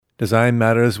Design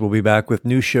Matters will be back with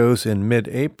new shows in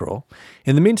mid-April.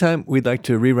 In the meantime, we'd like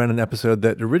to rerun an episode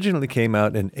that originally came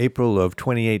out in April of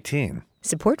 2018.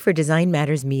 Support for Design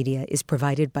Matters Media is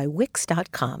provided by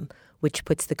Wix.com, which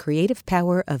puts the creative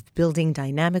power of building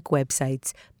dynamic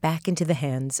websites back into the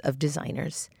hands of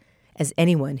designers. As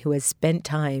anyone who has spent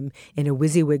time in a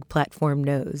WYSIWYG platform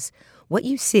knows, what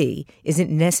you see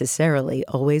isn't necessarily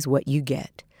always what you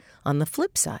get. On the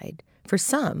flip side, for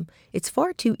some, it's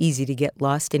far too easy to get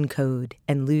lost in code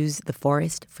and lose the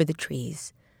forest for the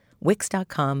trees.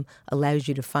 Wix.com allows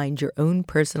you to find your own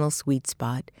personal sweet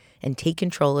spot and take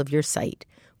control of your site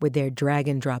with their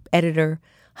drag-and-drop editor,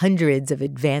 hundreds of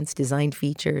advanced design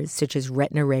features such as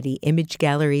Retina-ready image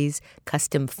galleries,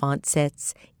 custom font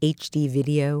sets, HD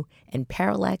video, and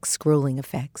parallax scrolling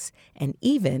effects, and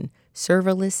even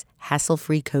serverless,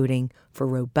 hassle-free coding for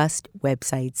robust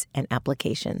websites and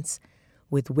applications.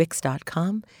 With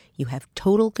Wix.com, you have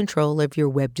total control of your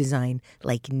web design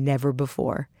like never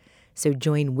before. So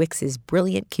join Wix's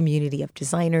brilliant community of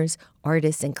designers,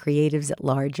 artists, and creatives at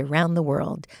large around the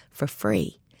world for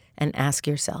free. And ask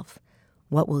yourself,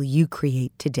 what will you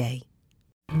create today?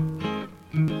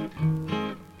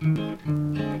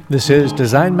 This is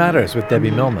Design Matters with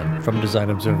Debbie Millman from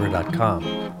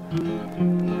DesignObserver.com.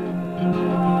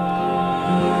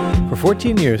 For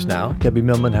 14 years now, Debbie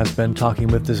Millman has been talking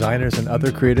with designers and other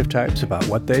creative types about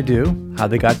what they do, how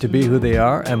they got to be who they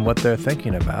are, and what they're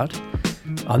thinking about.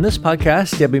 On this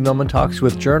podcast, Debbie Millman talks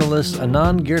with journalist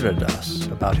Anand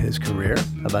Giridharadas about his career,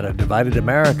 about a divided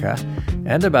America,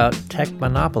 and about tech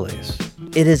monopolies.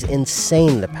 It is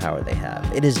insane the power they have.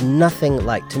 It is nothing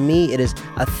like, to me, it is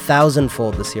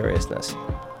 1,000-fold the seriousness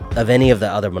of any of the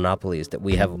other monopolies that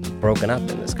we have broken up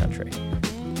in this country.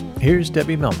 Here's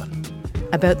Debbie Millman.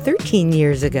 About 13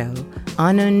 years ago,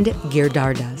 Anand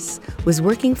Giridharadas was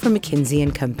working for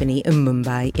McKinsey & Company in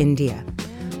Mumbai, India.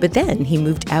 But then he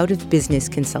moved out of business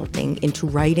consulting into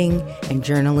writing and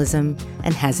journalism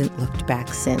and hasn't looked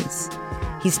back since.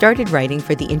 He started writing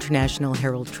for the International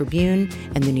Herald Tribune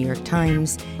and the New York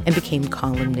Times and became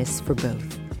columnist for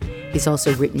both. He's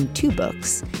also written 2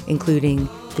 books, including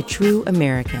The True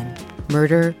American,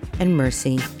 Murder and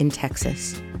Mercy in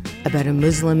Texas, about a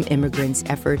Muslim immigrant's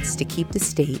efforts to keep the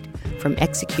state from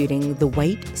executing the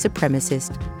white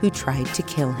supremacist who tried to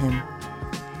kill him.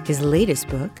 His latest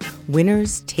book,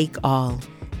 Winners Take All,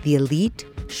 The Elite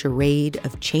Charade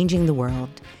of Changing the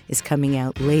World, is coming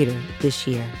out later this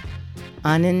year.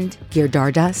 Anand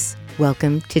Giridharadas,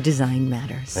 welcome to Design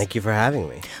Matters. Thank you for having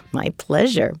me. My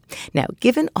pleasure. Now,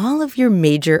 given all of your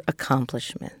major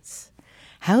accomplishments,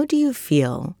 how do you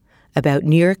feel about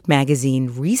New York Magazine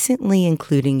recently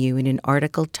including you in an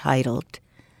article titled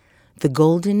The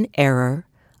Golden Era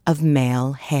of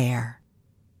Male Hair?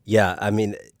 Yeah, I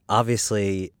mean,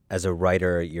 obviously, as a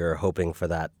writer, you're hoping for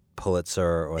that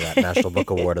Pulitzer or that National Book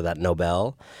Award or that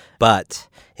Nobel. But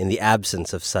in the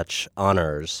absence of such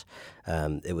honors,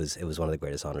 it was one of the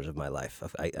greatest honors of my life.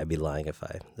 I'd be lying if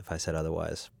I said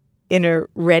otherwise. In a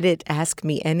Reddit Ask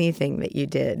Me Anything that you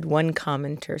did, one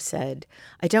commenter said,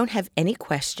 I don't have any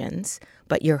questions,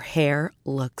 but your hair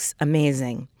looks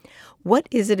amazing. What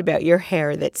is it about your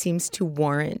hair that seems to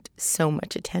warrant so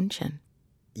much attention?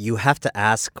 You have to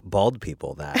ask bald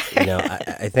people that.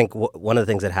 I think one of the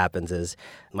things that happens is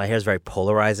my hair is very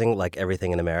polarizing, like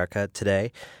everything in America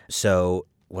today. So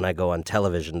when I go on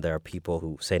television, there are people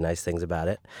who say nice things about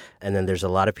it. And then there's a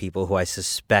lot of people who I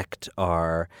suspect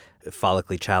are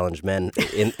follically challenged men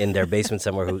in their basement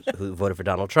somewhere who voted for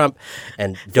Donald Trump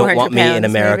and don't want me in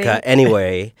America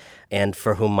anyway, and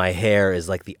for whom my hair is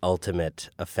like the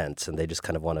ultimate offense, and they just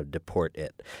kind of want to deport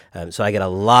it. So I get a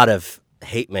lot of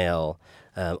hate mail,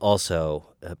 also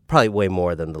probably way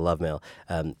more than the love mail.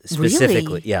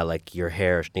 Specifically, really? Yeah, like your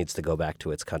hair needs to go back to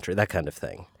its country, that kind of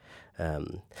thing.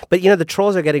 But the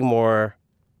trolls are getting more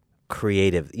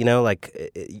creative,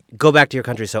 go back to your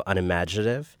country is so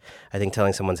unimaginative. I think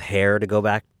telling someone's hair to go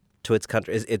back to its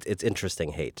country, it's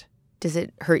interesting hate. Does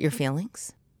it hurt your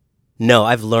feelings? No,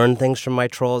 I've learned things from my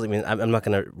trolls. I mean, I'm not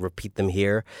going to repeat them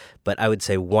here, but I would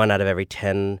say 1 out of every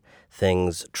 10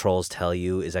 things trolls tell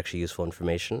you is actually useful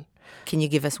information. Can you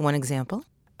give us one example?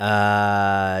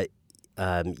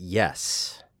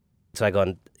 Yes. So I go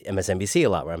on MSNBC a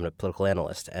lot where I'm a political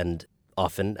analyst, and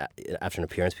often after an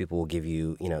appearance, people will give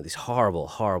you, these horrible,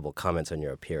 horrible comments on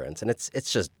your appearance. And it's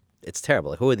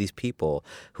terrible. Like, who are these people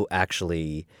who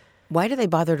actually... Why do they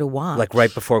bother to watch? Like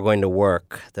right before going to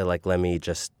work, they're like, let me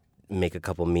just make a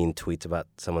couple mean tweets about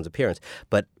someone's appearance.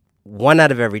 But 1 out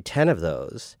of every 10 of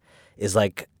those is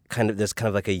like there's kind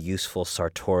of like a useful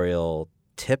sartorial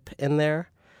tip in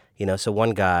there. So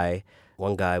one guy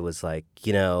was like,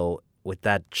 with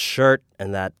that shirt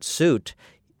and that suit,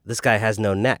 this guy has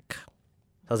no neck.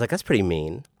 I was like, that's pretty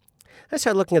mean. I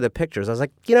started looking at the pictures. I was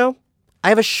like, I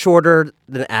have a shorter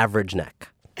than average neck.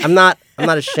 I'm not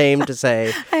ashamed to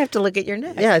say. I have to look at your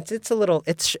neck. Yeah, it's a little.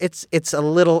 It's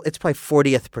probably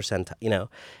 40th percentile.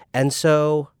 And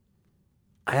so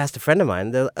I asked a friend of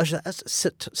mine. That's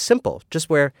simple. Just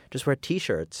wear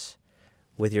T-shirts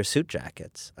with your suit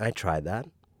jackets. I tried that.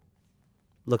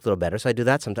 Looked a little better, so I do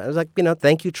that sometimes. I was like,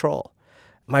 thank you, troll.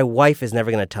 My wife is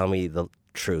never going to tell me the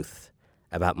truth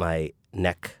about my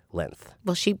neck length.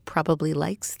 Well, she probably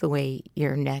likes the way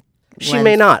your neck She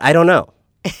may not. I don't know.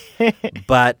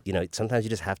 But, sometimes you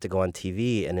just have to go on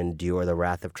TV and endure the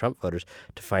wrath of Trump voters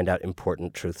to find out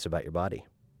important truths about your body.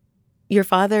 Your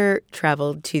father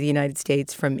traveled to the United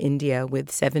States from India with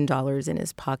 $7 in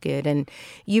his pocket, and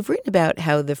you've written about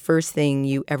how the first thing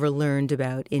you ever learned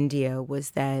about India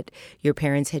was that your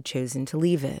parents had chosen to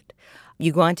leave it.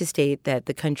 You go on to state that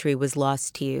the country was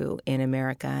lost to you in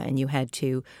America, and you had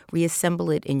to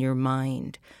reassemble it in your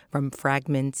mind from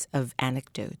fragments of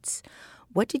anecdotes.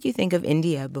 What did you think of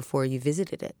India before you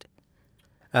visited it?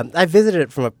 I visited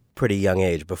it from a pretty young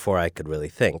age before I could really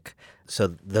think. So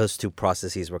those two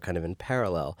processes were kind of in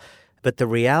parallel. But the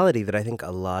reality that I think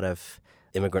a lot of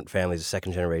immigrant families,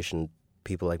 second-generation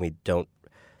people like me, don't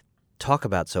talk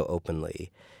about so openly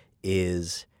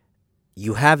is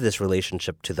you have this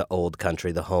relationship to the old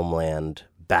country, the homeland,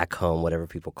 back home, whatever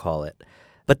people call it.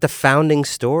 But the founding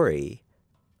story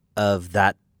of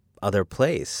that other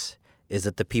place is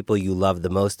that the people you love the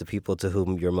most, the people to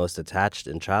whom you're most attached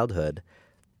in childhood,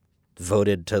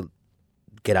 voted to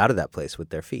get out of that place with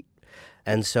their feet.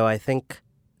 And so I think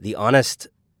the honest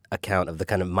account of the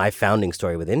kind of my founding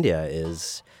story with India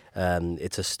is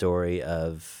it's a story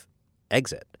of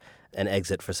exit. An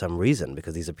exit for some reason,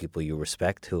 because these are people you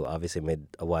respect who obviously made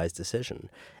a wise decision.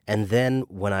 And then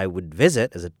when I would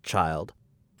visit as a child,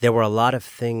 there were a lot of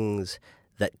things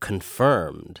that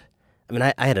confirmed. I mean,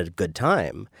 I had a good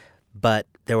time, but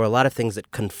there were a lot of things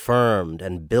that confirmed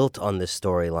and built on this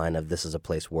storyline of this is a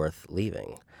place worth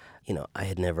leaving. I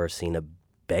had never seen a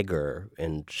beggar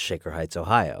in Shaker Heights,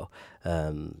 Ohio.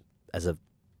 As a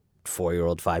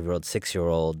 4-year-old, 5-year-old,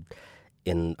 6-year-old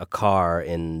in a car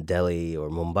in Delhi or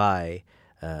Mumbai,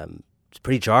 it's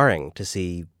pretty jarring to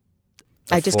see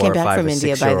I just came back from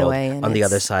India, by the way. And on the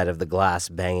other side of the glass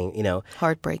banging,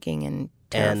 heartbreaking and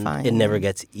terrifying. And it never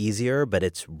gets easier, but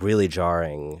it's really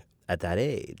jarring at that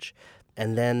age.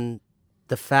 And then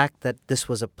the fact that this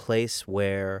was a place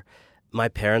where my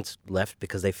parents left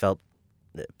because they felt,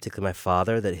 particularly my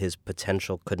father, that his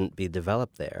potential couldn't be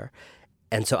developed there.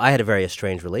 And so I had a very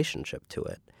estranged relationship to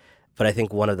it. But I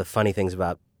think one of the funny things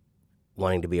about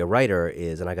wanting to be a writer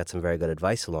is, and I got some very good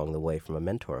advice along the way from a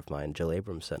mentor of mine, Jill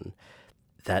Abramson,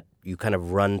 that you kind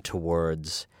of run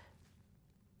towards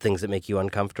things that make you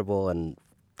uncomfortable, and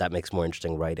that makes more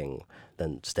interesting writing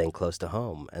than staying close to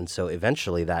home. And so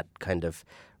eventually that kind of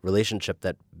relationship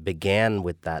that began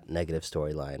with that negative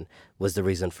storyline was the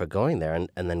reason for going there.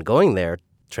 And then going there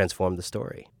transformed the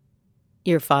story.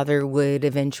 Your father would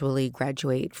eventually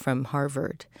graduate from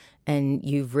Harvard, and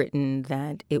you've written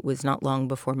that it was not long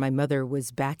before my mother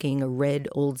was backing a red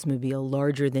Oldsmobile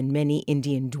larger than many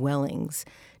Indian dwellings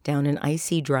down an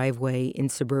icy driveway in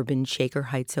suburban Shaker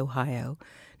Heights, Ohio,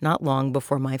 not long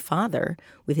before my father,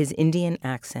 with his Indian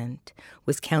accent,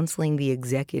 was counseling the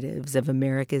executives of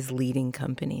America's leading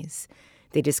companies.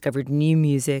 They discovered new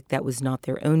music that was not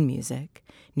their own music,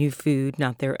 new food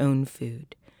not their own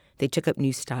food. They took up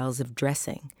new styles of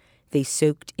dressing. They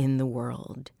soaked in the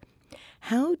world.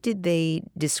 How did they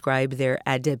describe their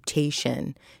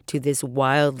adaptation to this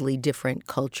wildly different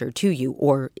culture to you,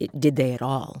 or did they at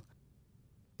all?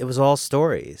 It was all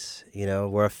stories.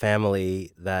 We're a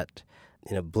family that,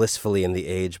 blissfully in the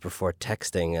age before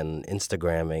texting and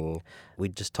Instagramming, we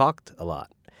just talked a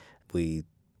lot. We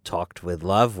talked with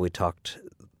love. We talked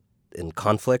in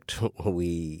conflict.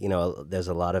 There's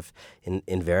a lot of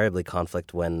invariably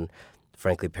conflict when,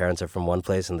 frankly, parents are from one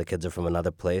place and the kids are from another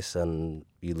place, and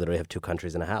you literally have two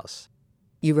countries in a house.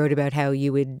 You wrote about how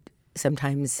you would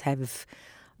sometimes have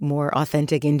more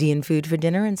authentic Indian food for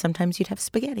dinner, and sometimes you'd have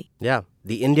spaghetti. Yeah.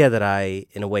 The India that I,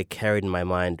 in a way, carried in my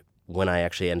mind when I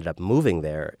actually ended up moving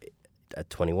there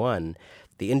at 21,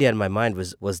 the India in my mind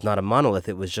was not a monolith.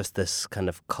 It was just this kind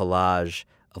of collage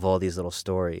of all these little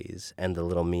stories and the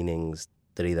little meanings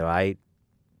that either I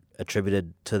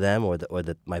attributed to them or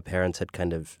that my parents had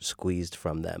kind of squeezed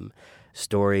from them.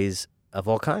 Stories of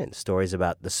all kinds. Stories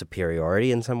about the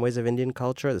superiority in some ways of Indian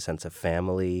culture, the sense of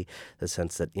family, the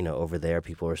sense that, over there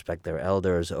people respect their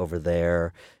elders, over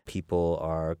there people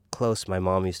are close. My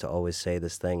mom used to always say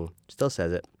this thing, still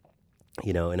says it,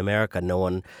 In America, no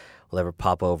one will ever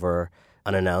pop over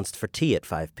unannounced for tea at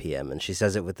 5 p.m. And she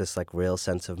says it with this like real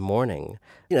sense of mourning.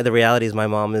 The reality is my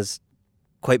mom is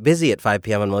quite busy at 5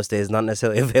 p.m. on most days, not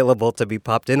necessarily available to be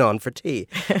popped in on for tea,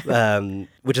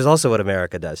 which is also what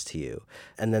America does to you.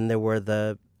 And then there were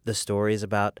the stories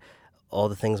about all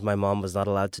the things my mom was not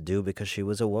allowed to do because she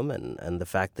was a woman, and the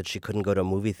fact that she couldn't go to a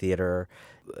movie theater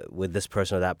with this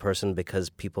person or that person because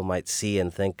people might see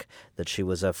and think that she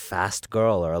was a fast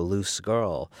girl or a loose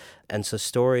girl. And so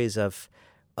stories of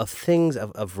things,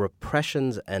 of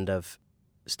repressions and of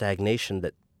stagnation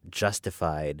that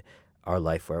justified our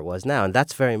life where it was now. And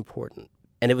that's very important.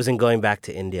 And it was in going back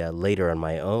to India later on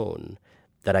my own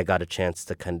that I got a chance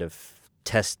to kind of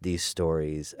test these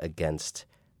stories against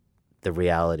the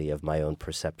reality of my own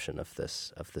perception of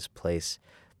this place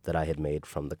that I had made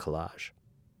from the collage.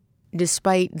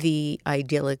 Despite the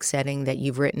idyllic setting that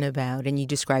you've written about, and you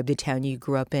described the town you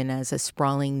grew up in as a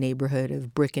sprawling neighborhood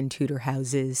of brick and Tudor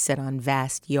houses set on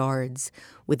vast yards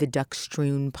with the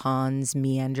duck-strewn ponds,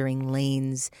 meandering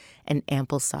lanes, and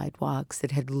ample sidewalks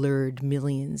that had lured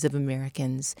millions of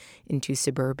Americans into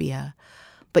suburbia.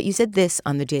 But you said this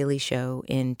on The Daily Show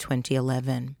in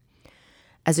 2011.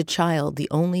 As a child, the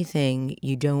only thing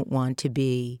you don't want to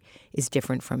be is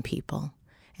different from people,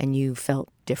 and you felt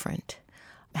different.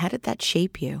 How did that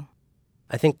shape you?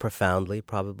 I think profoundly,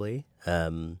 probably.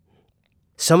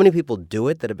 So many people do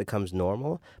it that it becomes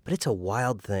normal, but it's a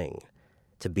wild thing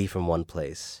to be from one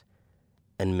place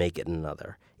and make it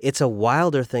another. It's a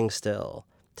wilder thing still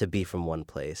to be from one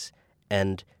place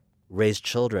and raise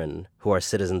children who are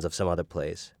citizens of some other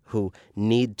place, who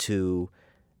need to,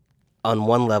 on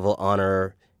one level,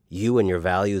 honor you and your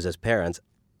values as parents,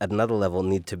 at another level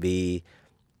need to be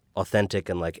authentic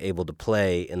and like able to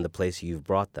play in the place you've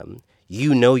brought them.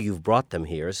 You've brought them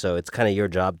here, so it's kind of your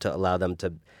job to allow them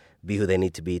to be who they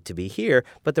need to be here,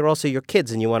 but they're also your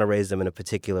kids and you want to raise them in a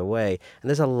particular way. And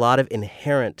there's a lot of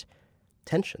inherent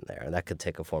tension there. And that could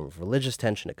take a form of religious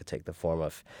tension. It could take the form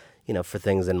of, for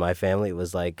things in my family, it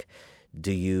was like,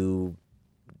 do you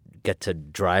get to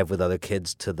drive with other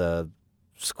kids to the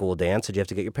school dance, or do you have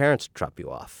to get your parents to drop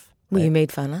you off? Were you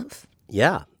made fun of?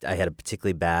 Yeah. I had a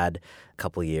particularly bad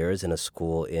couple years in a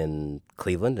school in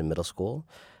Cleveland, in middle school.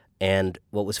 And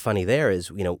what was funny there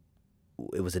is,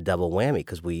 it was a double whammy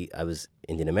because I was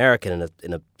Indian American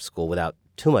in a school without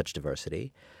too much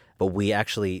diversity. But we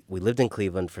lived in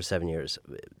Cleveland for 7 years,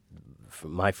 for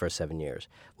my first 7 years.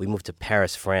 We moved to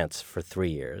Paris, France for 3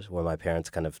 years, where my parents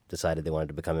kind of decided they wanted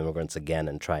to become immigrants again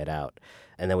and try it out.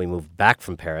 And then we moved back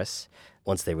from Paris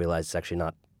once they realized it's actually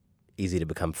not easy to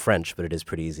become French, but it is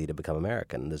pretty easy to become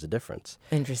American. There's a difference.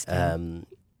 Interesting.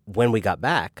 When we got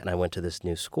back and I went to this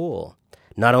new school,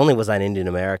 not only was I an Indian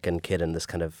American kid in this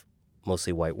kind of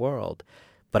mostly white world,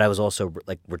 but I was also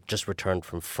just returned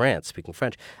from France, speaking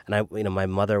French. And my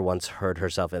mother once heard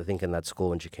herself, I think in that school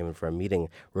when she came in for a meeting,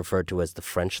 referred to as the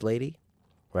French lady,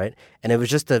 right? And it was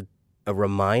just a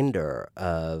reminder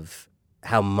of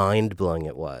how mind-blowing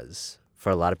it was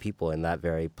for a lot of people in that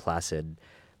very placid,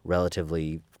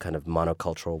 relatively kind of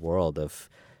monocultural world of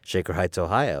Shaker Heights,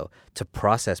 Ohio, to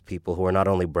process people who are not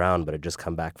only brown but had just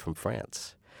come back from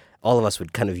France. All of us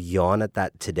would kind of yawn at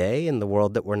that today in the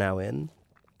world that we're now in.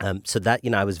 So that,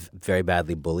 I was very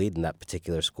badly bullied in that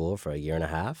particular school for a year and a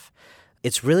half.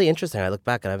 It's really interesting. I look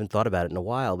back and I haven't thought about it in a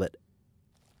while, but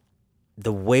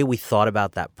the way we thought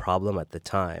about that problem at the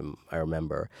time, I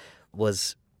remember,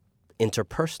 was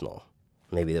interpersonal.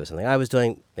 Maybe there was something I was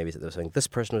doing, maybe there was something this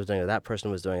person was doing or that person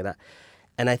was doing or that.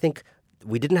 And I think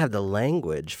we didn't have the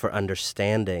language for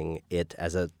understanding it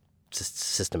as a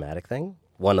systematic thing.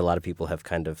 One, a lot of people have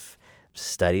kind of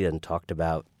studied and talked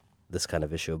about this kind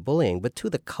of issue of bullying, but two,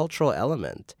 the cultural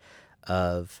element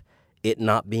of it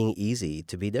not being easy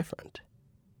to be different.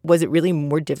 Was it really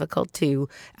more difficult to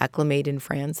acclimate in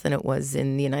France than it was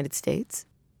in the United States?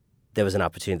 There was an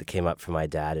opportunity that came up for my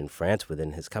dad in France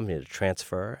within his company to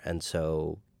transfer, and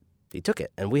so he took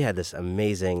it. And we had this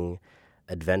amazing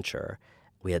adventure.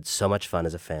 We had so much fun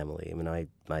as a family. I mean,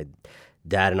 my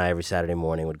dad and I every Saturday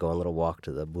morning would go on a little walk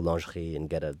to the boulangerie and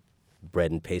get a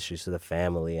bread and pastries for the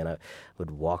family, and I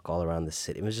would walk all around the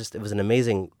city. It was an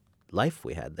amazing life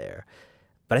we had there.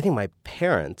 But I think my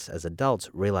parents, as adults,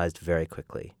 realized very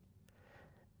quickly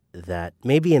that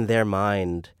maybe in their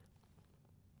mind,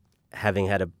 having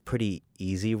had a pretty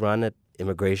easy run at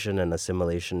immigration and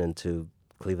assimilation into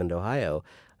Cleveland, Ohio,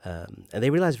 and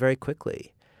they realized very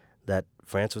quickly that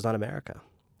France was not America.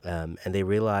 And they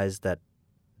realized that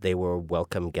they were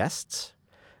welcome guests,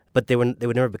 but they would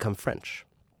never become French.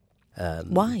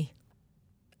 Why?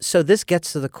 So this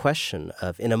gets to the question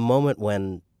of, in a moment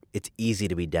when it's easy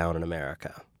to be down in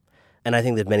America, And I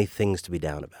think there's many things to be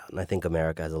down about. And I think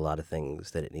America has a lot of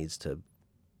things that it needs to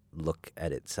look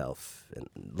at itself and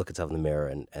look itself in the mirror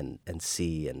and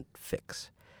see and fix.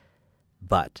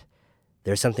 But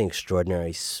there's something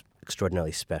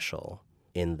extraordinarily special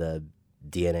in the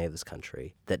DNA of this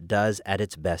country that does, at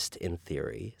its best in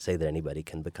theory, say that anybody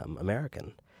can become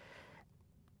American.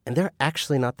 And there are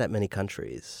actually not that many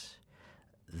countries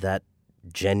that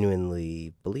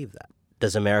genuinely believe that.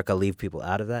 Does America leave people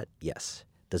out of that? Yes.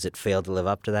 Does it fail to live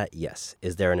up to that? Yes.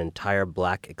 Is there an entire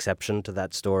black exception to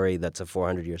that story that's a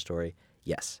 400-year story?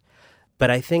 Yes.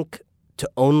 But I think to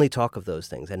only talk of those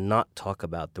things and not talk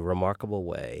about the remarkable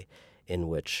way in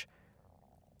which,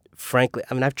 frankly,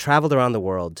 I mean, I've traveled around the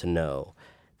world to know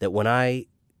that when I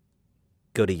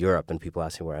go to Europe and people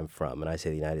ask me where I'm from and I say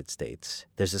the United States,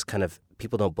 there's this kind of,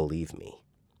 people don't believe me,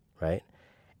 right?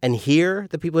 And here,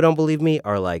 the people who don't believe me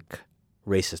are like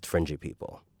racist, fringy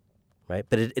people, right?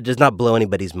 But it does not blow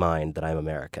anybody's mind that I'm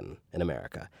American in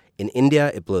America. In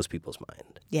India, it blows people's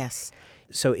mind. Yes.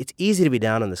 So it's easy to be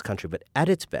down on this country, but at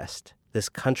its best, this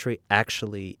country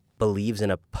actually believes in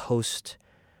a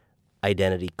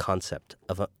post-identity concept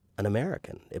of an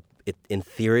American. It, in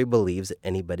theory, believes that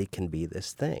anybody can be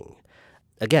this thing.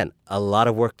 Again, a lot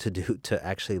of work to do to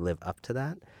actually live up to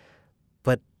that.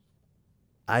 But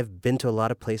I've been to a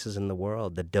lot of places in the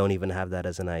world that don't even have that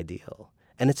as an ideal.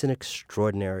 And it's an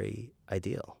extraordinary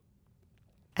ideal.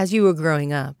 As you were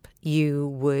growing up, you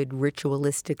would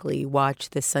ritualistically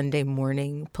watch the Sunday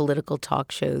morning political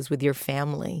talk shows with your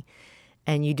family,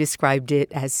 and you described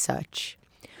it as such.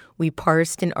 We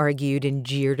parsed and argued and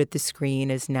jeered at the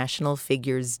screen as national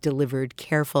figures delivered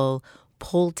careful,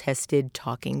 poll-tested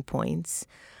talking points.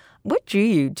 What drew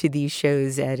you to these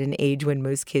shows at an age when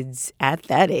most kids at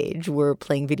that age were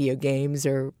playing video games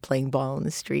or playing ball in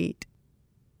the street?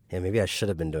 Yeah, maybe I should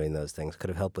have been doing those things. Could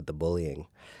have helped with the bullying.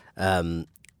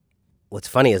 What's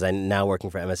funny is I'm now working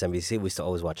for MSNBC. We used to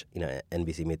always watch,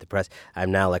 NBC Meet the Press.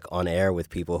 I'm now like on air with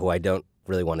people who I don't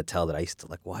really want to tell that I used to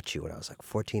like watch you when I was like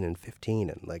 14 and 15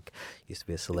 and like used to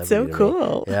be a celebrity. So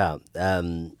cool. Yeah.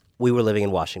 We were living in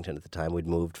Washington at the time. We'd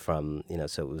moved from,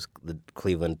 so it was the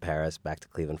Cleveland, Paris, back to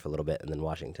Cleveland for a little bit, and then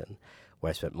Washington, where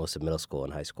I spent most of middle school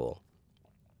and high school.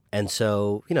 And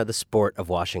so, the sport of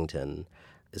Washington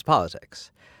is politics.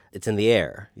 It's in the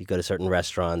air. You go to certain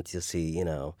restaurants, you'll see,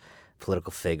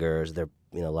 political figures. There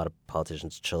are, a lot of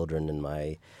politicians' children in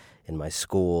my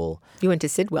school. You went to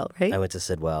Sidwell, right? I went to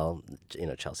Sidwell.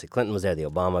 Chelsea Clinton was there. The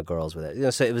Obama girls were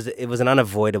there. So it was an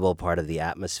unavoidable part of the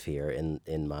atmosphere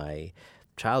in my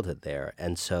childhood there.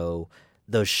 And so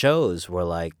those shows were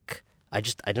like, I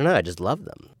don't know, I just love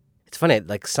them. It's funny,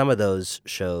 like some of those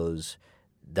shows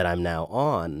that I'm now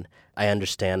on, I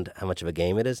understand how much of a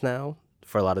game it is now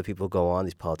for a lot of people who go on,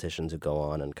 these politicians who go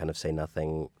on and kind of say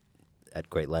nothing at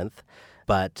great length.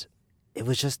 But it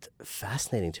was just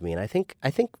fascinating to me. And I think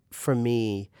for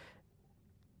me,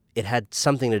 it had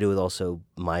something to do with also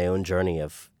my own journey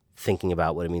of thinking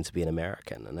about what it means to be an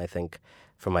American. And I think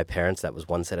for my parents, that was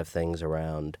one set of things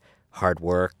around hard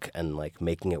work and like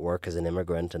making it work as an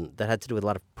immigrant. And that had to do with a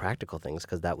lot of practical things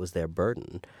because that was their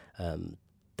burden.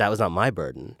 That was not my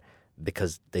burden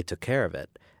because they took care of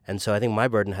it. And so I think my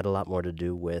burden had a lot more to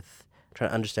do with trying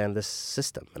to understand this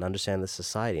system and understand this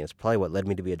society. And it's probably what led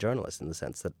me to be a journalist in the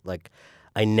sense that like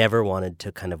I never wanted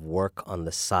to kind of work on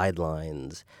the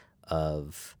sidelines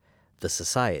of the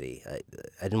society.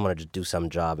 I didn't want to just do some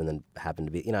job and then happen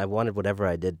to be, I wanted whatever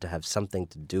I did to have something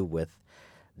to do with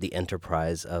the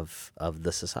enterprise of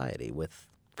the society, with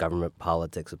government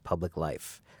politics, with public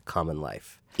life, common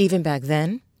life. Even back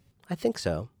then? I think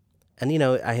so. And,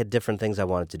 I had different things I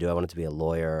wanted to do. I wanted to be a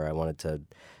lawyer. I wanted to,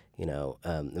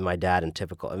 my dad and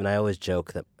typical, I always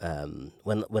joke that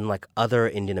when like other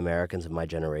Indian Americans of my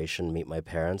generation meet my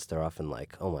parents, they're often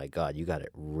like, oh my God, you got it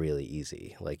really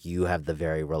easy. Like you have the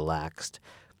very relaxed,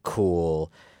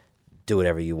 cool, do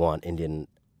whatever you want Indian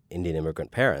immigrant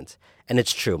parents. And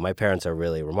it's true. My parents are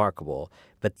really remarkable.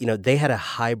 But, they had a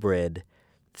hybrid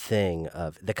thing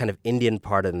of the kind of Indian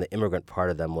part and the immigrant part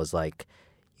of them was like,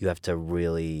 you have to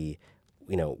really,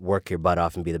 work your butt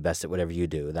off and be the best at whatever you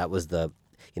do. That was the,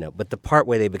 but the part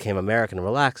where they became American and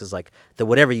relaxed is like the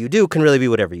whatever you do can really be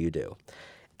whatever you do.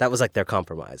 That was like their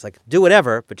compromise. Like do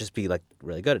whatever, but just be like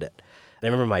really good at it. And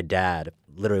I remember my dad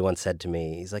literally once said to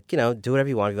me, he's like, do whatever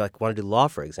you want. If you like want to do law,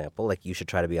 for example, like you should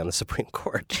try to be on the Supreme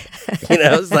Court.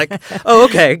 It's like, oh,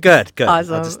 okay, good.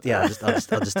 Awesome. I'll just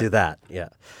do that. Yeah.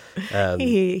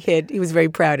 He was very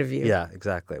proud of you. Yeah,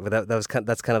 exactly. But that's kind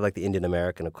of like the Indian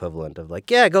American equivalent of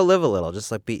like, yeah, go live a little,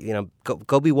 just like be,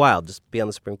 go be wild, just be on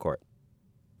the Supreme Court.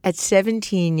 At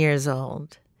 17 years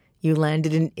old, you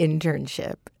landed an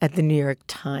internship at the New York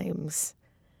Times.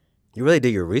 You really do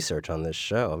your research on this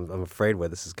show. I'm afraid where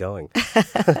this is going.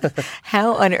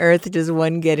 How on earth does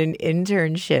one get an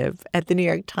internship at the New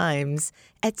York Times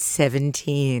at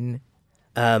 17?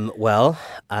 Well,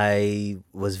 I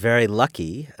was very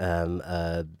lucky.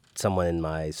 Someone in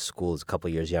my school is a couple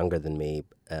years younger than me,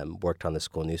 worked on the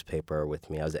school newspaper with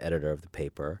me. I was the editor of the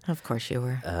paper. Of course you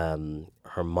were.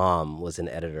 Her mom was an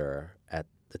editor at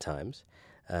the Times.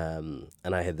 And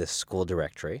I had this school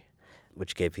directory,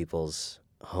 which gave people's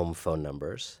home phone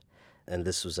numbers. And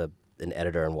this was an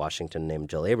editor in Washington named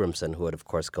Jill Abramson, who would, of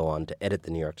course, go on to edit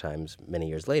the New York Times many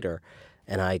years later.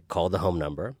 And I called the home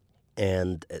number.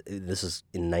 And this is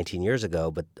 19 years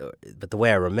ago, but the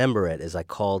way I remember it is I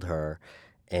called her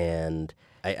and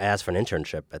I asked for an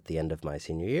internship at the end of my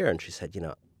senior year. And she said,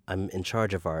 I'm in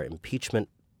charge of our impeachment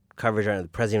coverage. The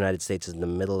President of the United States is in the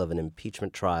middle of an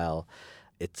impeachment trial.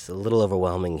 It's a little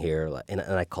overwhelming here. And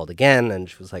I called again, and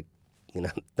she was like,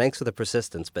 thanks for the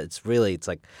persistence, but it's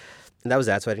like, and that was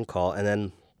that, so I didn't call. And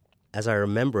then, as I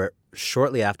remember it,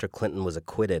 shortly after Clinton was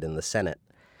acquitted in the Senate,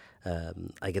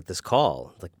 I get this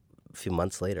call, like a few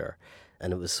months later,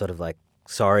 and it was sort of like,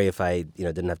 sorry if I,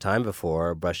 didn't have time before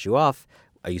or brushed you off.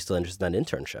 Are you still interested in that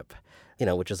internship?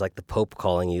 Which is like the Pope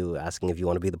calling you, asking if you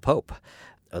want to be the Pope,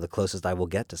 or the closest I will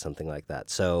get to something like that.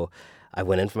 So I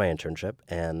went in for my internship,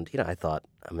 and, I thought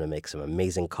I'm going to make some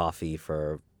amazing coffee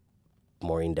for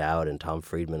Maureen Dowd and Tom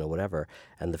Friedman or whatever.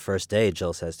 And the first day,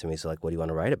 Jill says to me, so like, what do you want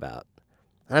to write about?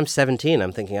 And I'm 17.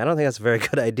 I'm thinking, I don't think that's a very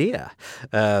good idea.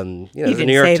 You didn't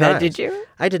New York say Times. That, did you?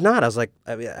 I did not. I was like,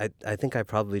 I think I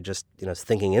probably just,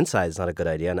 thinking inside is not a good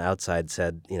idea. And outside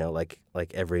said, like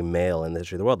every male in the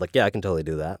history of the world, like, yeah, I can totally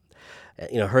do that.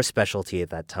 Her specialty at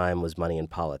that time was money in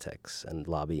politics and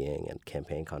lobbying and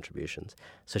campaign contributions.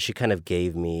 So she kind of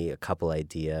gave me a couple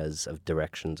ideas of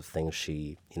directions of things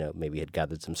she, maybe had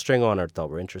gathered some string on or thought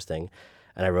were interesting.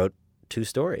 And I wrote 2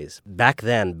 stories. Back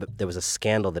then, there was a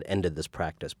scandal that ended this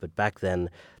practice. But back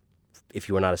then, if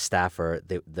you were not a staffer,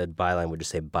 the byline would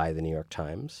just say, by the New York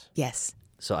Times. Yes.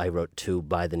 So I wrote 2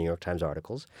 by the New York Times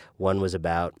articles. One was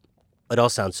about, it all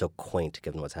sounds so quaint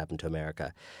given what's happened to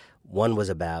America. One was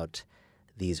about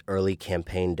these early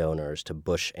campaign donors to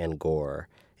Bush and Gore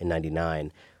in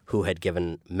 99 who had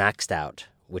given maxed out,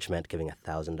 which meant giving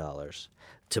 $1,000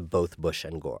 to both Bush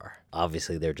and Gore.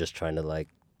 Obviously, they're just trying to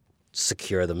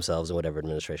secure themselves in whatever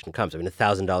administration comes. I mean,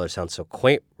 $1,000 sounds so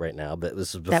quaint right now, but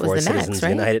this was before Citizens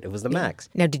United. It was the max.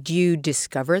 Now, did you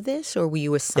discover this, or were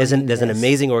you assigned There's an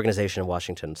amazing organization in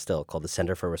Washington still called the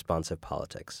Center for Responsive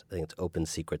Politics. I think it's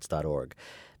opensecrets.org.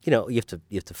 You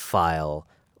have to file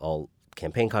all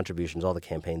campaign contributions, all the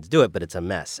campaigns do it, but it's a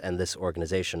mess. And this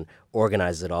organization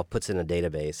organizes it all, puts it in a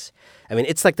database. I mean,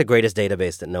 it's like the greatest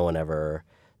database that no one ever,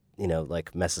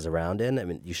 messes around in. I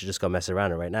mean, you should just go mess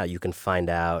around in it right now. You can find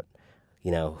out,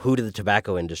 who did the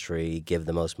tobacco industry give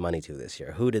the most money to this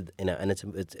year? Who did, and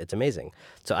it's amazing.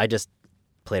 So I just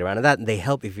played around with that, and they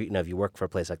help if you work for a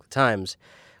place like the Times,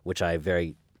 which I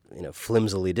very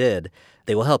flimsily did,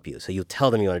 they will help you. So you tell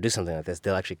them you want to do something like this,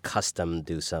 they'll actually custom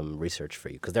do some research for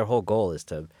you because their whole goal is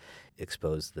to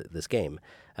expose this game.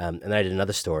 And then I did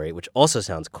another story, which also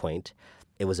sounds quaint.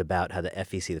 It was about how the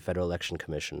FEC, the Federal Election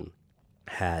Commission,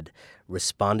 had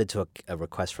responded to a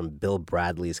request from Bill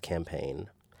Bradley's campaign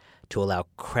to allow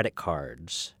credit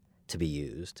cards to be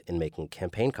used in making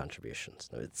campaign contributions.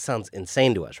 Now, it sounds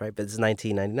insane to us, right? But this is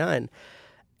 1999.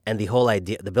 And the whole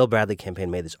idea, the Bill Bradley campaign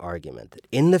made this argument that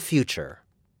in the future,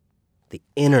 the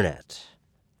internet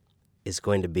is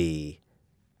going to be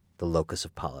the locus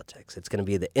of politics. It's going to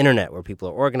be the internet where people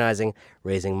are organizing,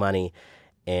 raising money,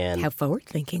 and how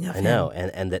forward-thinking of him. I know,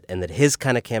 and that his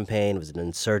kind of campaign was an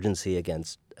insurgency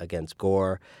against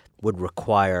Gore, would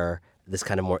require this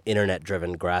kind of more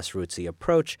internet-driven, grassrootsy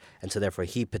approach, and so therefore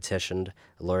he petitioned.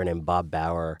 A lawyer named Bob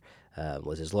Bauer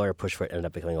was his lawyer, pushed for it, ended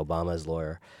up becoming Obama's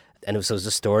lawyer. And it was a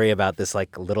story about this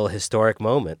little historic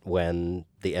moment when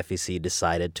the FEC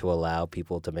decided to allow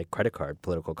people to make credit card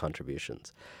political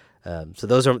contributions. So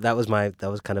that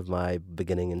was kind of my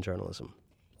beginning in journalism.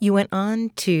 You went on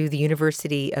to the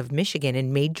University of Michigan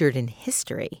and majored in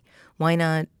history. Why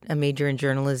not a major in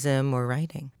journalism or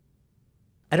writing?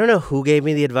 I don't know who gave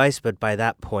me the advice, but by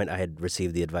that point I had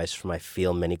received the advice from I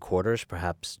feel many quarters,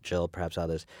 perhaps Jill, perhaps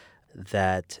others,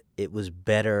 that it was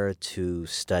better to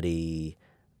study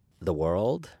the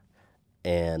world.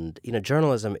 And,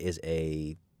 journalism is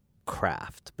a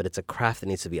craft, but it's a craft that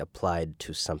needs to be applied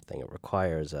to something. It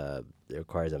requires a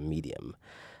medium,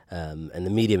 and the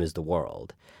medium is the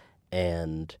world.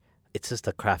 And it's just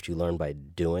a craft you learn by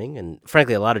doing. And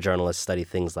frankly, a lot of journalists study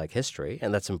things like history,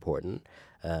 and that's important.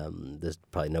 There's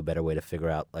probably no better way to figure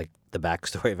out the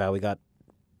backstory of how we got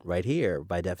right here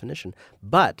by definition.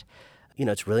 But,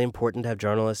 it's really important to have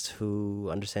journalists who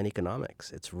understand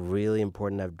economics. It's really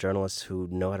important to have journalists who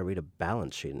know how to read a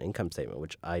balance sheet, an income statement,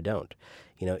 which I don't.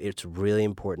 It's really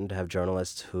important to have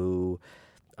journalists who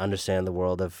understand the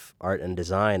world of art and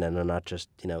design and are not just,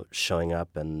 showing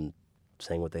up and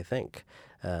saying what they think.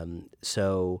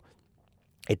 So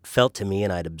it felt to me,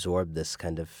 and I'd absorbed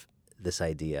this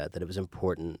idea that it was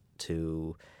important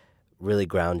to really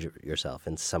ground yourself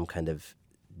in some kind of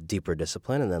deeper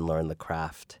discipline and then learn the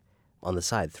craft on the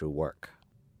side through work.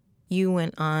 You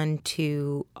went on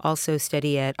to also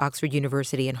study at Oxford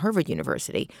University and Harvard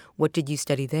University. What did you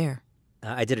study there?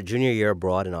 I did a junior year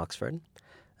abroad in Oxford,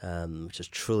 which is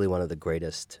truly one of the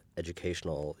greatest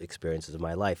educational experiences of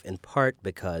my life, in part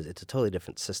because it's a totally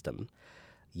different system.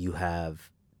 You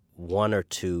have 1 or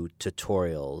 2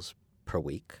 tutorials per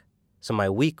week. So my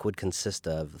week would consist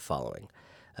of the following.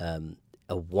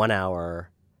 A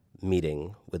 1-hour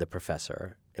meeting with a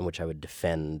professor in which I would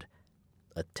defend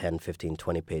a 10, 15,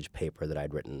 20-page paper that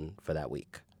I'd written for that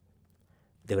week.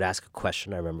 They would ask a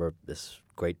question. I remember this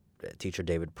great teacher,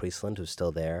 David Priestland, who's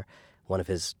still there. One of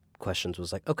his questions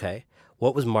was like, okay,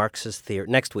 what was Marx's theory?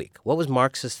 Next week, what was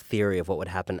Marx's theory of what would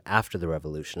happen after the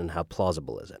revolution and how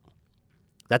plausible is it?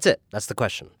 That's it. That's the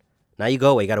question. Now you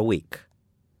go away. You got a week.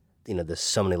 There's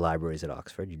so many libraries at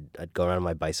Oxford. I'd go around on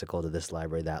my bicycle to this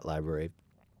library, that library,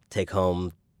 take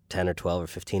home 10 or 12 or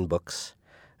 15 books,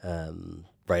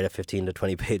 write a 15 to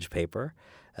 20-page paper,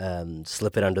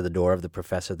 slip it under the door of the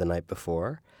professor the night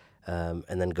before,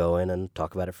 and then go in and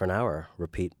talk about it for an hour,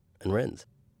 repeat and rinse.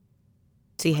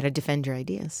 So you had to defend your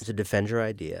ideas. To defend your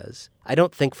ideas. I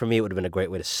don't think for me it would have been a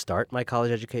great way to start my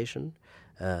college education,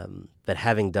 but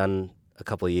having done a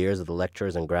couple of years of the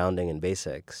lectures and grounding and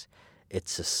basics,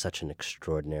 it's just such an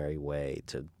extraordinary way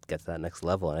to get to that next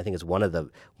level. And I think it's one of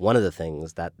the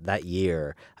things that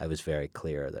year I was very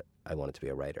clear that I wanted to be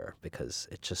a writer, because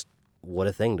it's just what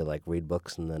a thing to read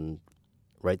books and then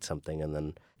write something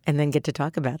and then get to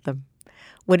talk about them.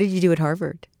 What did you do at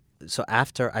Harvard? So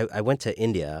after I went to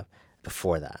India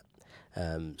before that.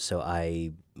 So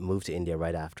I moved to India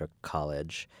right after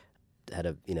college, had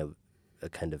a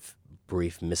kind of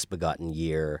brief misbegotten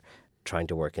year trying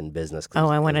to work in business. Oh,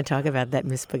 I want to talk about that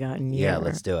misbegotten year. Yeah,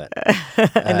 let's do it.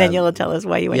 And then you'll tell us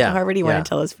why you went to Harvard. You want to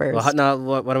tell us first? Well,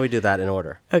 no, why don't we do that in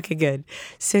order? Okay, good.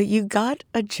 So you got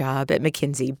a job at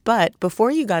McKinsey, but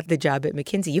before you got the job at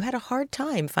McKinsey, you had a hard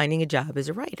time finding a job as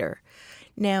a writer.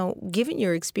 Now, given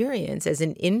your experience as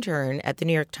an intern at the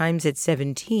New York Times at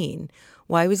 17,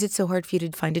 why was it so hard for you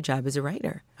to find a job as a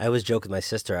writer? I always joke with my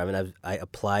sister. I mean, I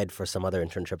applied for some other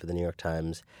internship at the New York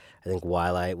Times, I think,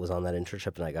 while I was on that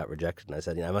internship, and I got rejected. And I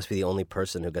said, I must be the only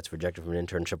person who gets rejected from an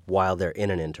internship while they're in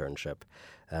an internship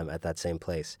at that same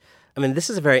place. I mean, this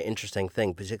is a very interesting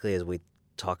thing, particularly as we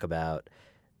talk about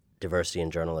diversity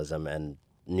in journalism and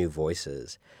new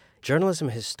voices. Journalism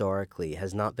historically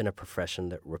has not been a profession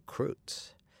that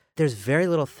recruits. There's very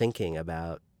little thinking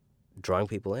about drawing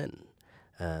people in,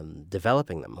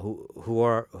 developing them. Who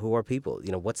are people?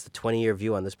 What's the 20-year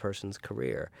view on this person's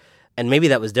career? And maybe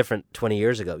that was different 20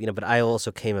 years ago, but I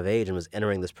also came of age and was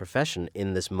entering this profession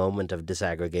in this moment of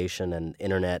disaggregation and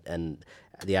internet and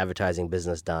the advertising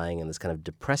business dying and this kind of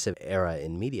depressive era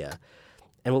in media.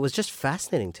 And what was just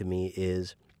fascinating to me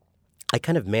is I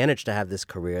kind of managed to have this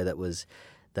career that was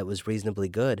reasonably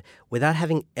good without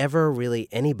having ever really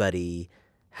anybody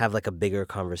have a bigger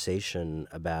conversation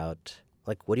about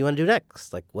what do you want to do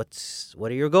next?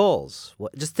 What are your goals?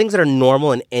 Just things that are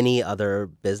normal in any other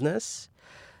business.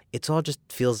 It's all just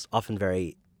feels often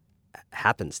very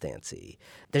happenstancy.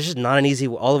 There's just not an easy,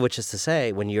 all of which is to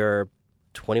say, when you're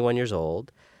 21 years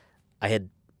old, I had,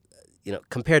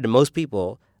 compared to most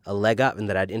people, a leg up in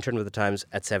that I'd interned with the Times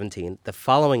at 17. The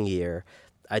following year,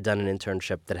 I'd done an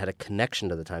internship that had a connection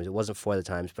to the Times. It wasn't for the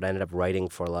Times, but I ended up writing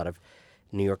for a lot of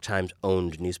New York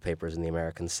Times-owned newspapers in the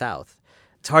American South.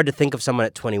 It's hard to think of someone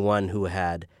at 21 who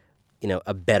had,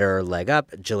 a better leg up.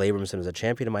 Jill Abramson was a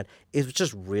champion of mine. It was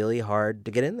just really hard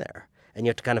to get in there. And you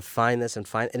have to kind of find this and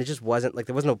it just wasn't,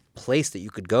 there was no place that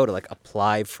you could go to,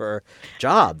 apply for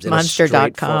jobs.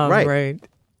 Monster.com, right.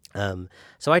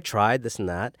 So I tried this and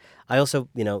that. I also,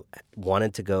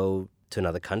 wanted to go to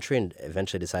another country and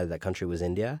eventually decided that country was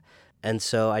India. And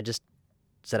so I just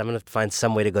said, I'm going to find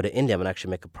some way to go to India. I'm going to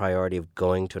actually make a priority of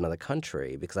going to another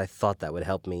country because I thought that would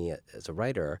help me as a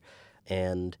writer.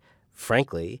 And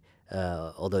frankly,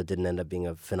 although it didn't end up being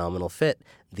a phenomenal fit,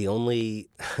 the only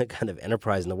kind of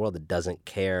enterprise in the world that doesn't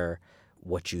care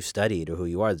what you studied or who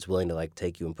you are that's willing to like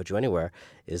take you and put you anywhere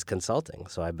is consulting.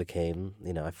 So I became,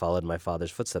 I followed my father's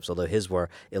footsteps. Although his were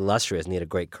illustrious and he had a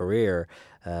great career,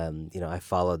 I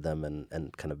followed them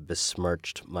and kind of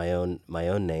besmirched my own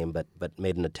name, but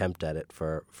made an attempt at it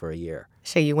for a year.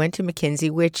 So you went to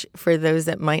McKinsey, which, for those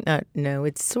that might not know,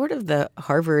 it's sort of the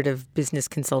Harvard of business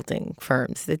consulting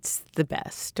firms. It's the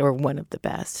best, or one of the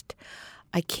best.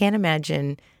 I can't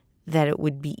imagine that it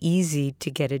would be easy to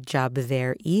get a job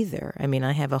there either. I mean,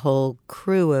 I have a whole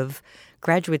crew of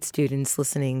graduate students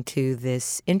listening to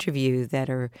this interview that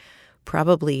are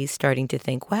probably starting to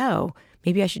think, wow,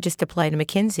 maybe I should just apply to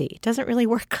McKinsey. It doesn't really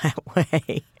work that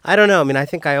way. I don't know. I mean, I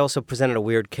think I also presented a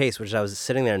weird case, which I was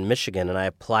sitting there in Michigan and I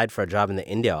applied for a job in the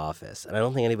India office. And I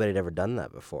don't think anybody had ever done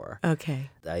that before. Okay.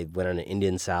 I went on an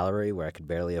Indian salary where I could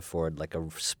barely afford like a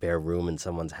spare room in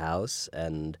someone's house.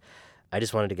 And I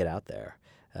just wanted to get out there.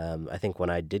 I think when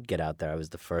I did get out there, I was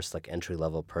the first like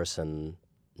entry-level person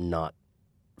not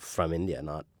from India,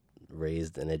 not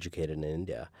raised and educated in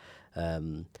India.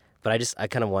 But I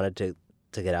kind of wanted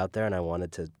to get out there and I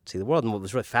wanted to see the world. And what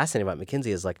was really fascinating about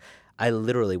McKinsey is like I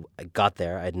got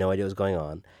there. I had no idea what was going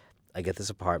on. I get this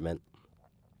apartment.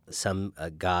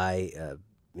 A guy,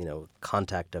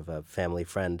 contact of a family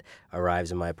friend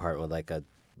arrives in my apartment with like a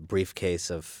briefcase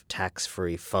of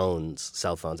tax-free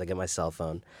cell phones. I get my cell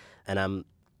phone and I'm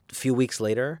a few weeks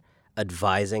later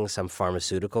advising some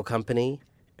pharmaceutical company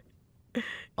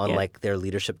on like their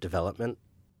leadership development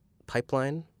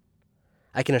pipeline.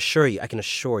 I can assure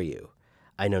you,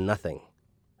 I know nothing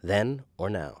then or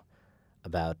now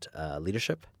about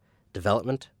leadership,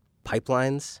 development,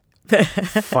 pipelines,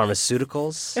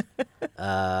 pharmaceuticals.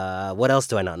 What else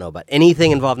do I not know about?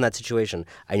 Anything involved in that situation,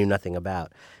 I knew nothing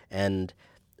about. And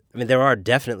I mean, there are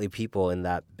definitely people in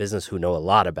that business who know a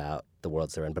lot about the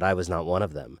worlds they're in, but I was not one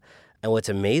of them. And what's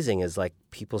amazing is like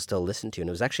people still listen to you. And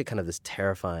it was actually kind of this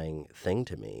terrifying thing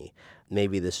to me.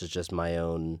 Maybe this is just my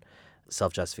own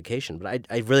self-justification, but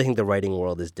I really think the writing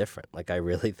world is different. Like I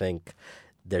really think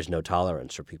there's no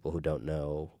tolerance for people who don't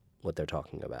know what they're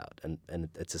talking about. And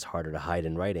it's just harder to hide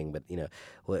in writing. But,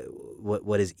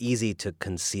 what is easy to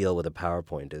conceal with a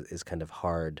PowerPoint is kind of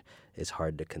hard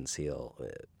to conceal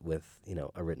with,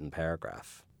 a written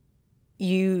paragraph.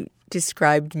 You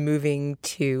described moving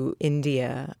to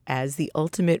India as the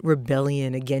ultimate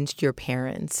rebellion against your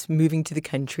parents, moving to the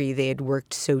country they had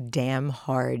worked so damn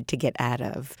hard to get out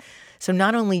of. So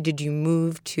not only did you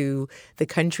move to the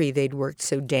country they'd worked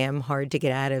so damn hard to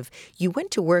get out of, you went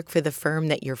to work for the firm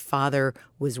that your father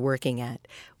was working at.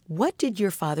 What did your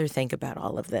father think about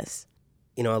all of this?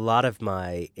 A lot of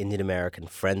my Indian American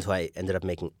friends who I ended up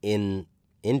making in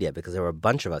India, because there were a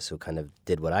bunch of us who kind of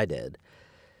did what I did,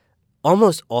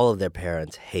 almost all of their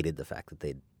parents hated the fact that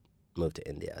they'd moved to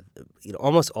India.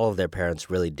 Almost all of their parents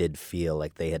really did feel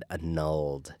like they had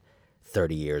annulled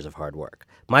 30 years of hard work.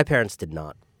 My parents did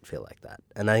not feel like that.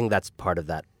 And I think that's part of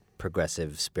that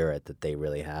progressive spirit that they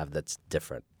really have that's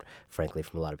different, frankly,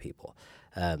 from a lot of people.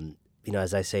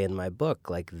 As I say in my book,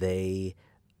 like they,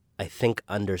 I think,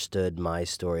 understood my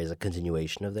story as a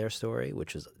continuation of their story,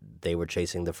 which was they were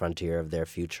chasing the frontier of their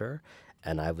future,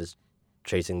 and I was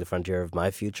chasing the frontier of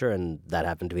my future, and that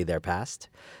happened to be their past.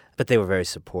 But they were very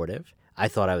supportive. I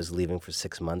thought I was leaving for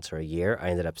 6 months or a year. I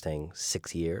ended up staying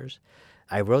 6 years.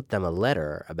 I wrote them a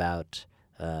letter about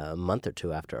a month or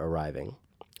two after arriving,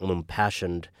 an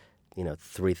impassioned,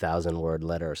 3,000-word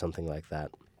letter or something like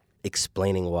that,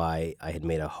 explaining why I had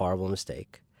made a horrible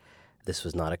mistake. This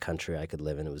was not a country I could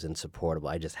live in. It was insupportable.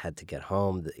 I just had to get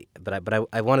home. But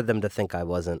I wanted them to think I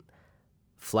wasn't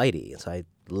flighty, so I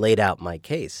laid out my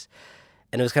case.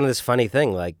 And it was kind of this funny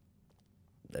thing, like,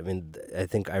 I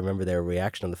think I remember their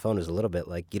reaction on the phone was a little bit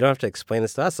like, you don't have to explain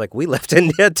this to us. Like, we left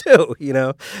India too,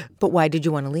 But why did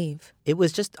you want to leave? It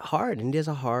was just hard. India's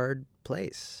a hard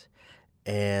place.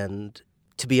 And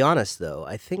to be honest, though,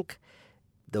 I think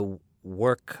the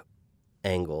work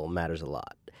angle matters a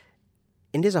lot.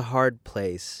 India's a hard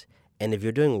place, and if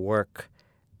you're doing work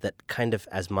that kind of,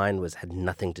 as mine was, had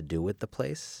nothing to do with the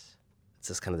place, it's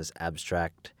just kind of this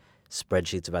abstract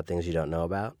spreadsheets about things you don't know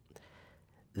about,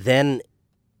 then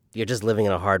you're just living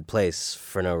in a hard place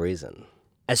for no reason.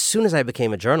 As soon as I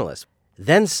became a journalist,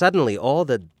 then suddenly all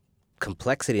the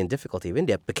complexity and difficulty of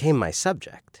India became my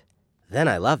subject. Then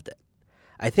I loved it.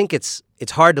 I think it's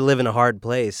hard to live in a hard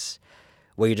place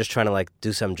where you're just trying to like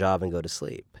do some job and go to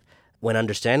sleep. When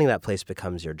understanding that place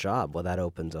becomes your job, well, that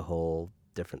opens a whole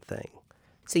different thing.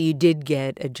 So you did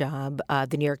get a job.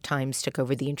 The New York Times took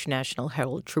over the International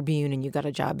Herald Tribune, and you got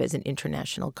a job as an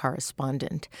international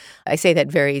correspondent. I say that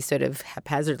very sort of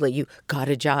haphazardly. You got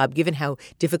a job. Given how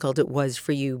difficult it was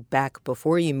for you back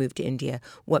before you moved to India,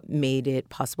 what made it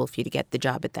possible for you to get the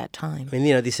job at that time? I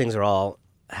mean, these things are all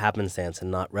happenstance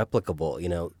and not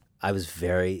replicable. I was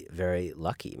very, very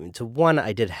lucky. I mean, to one,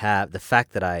 I did have the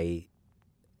fact that I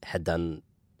had done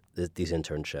these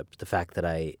internships, the fact that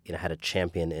I had a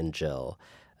champion in Jill,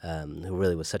 who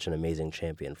really was such an amazing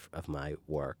champion of my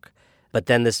work. But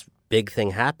then this big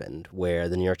thing happened where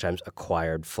the New York Times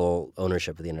acquired full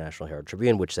ownership of the International Herald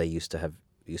Tribune, which they used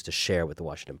to share with the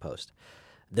Washington Post.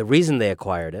 The reason they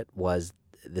acquired it was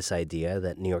this idea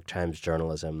that New York Times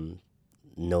journalism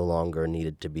no longer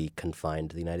needed to be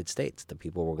confined to the United States. The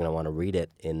people were going to want to read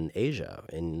it in Asia,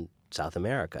 in South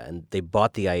America. And they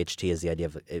bought the IHT as the idea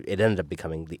of it ended up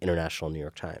becoming the International New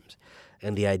York Times.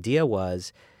 And the idea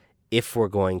was, if we're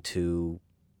going to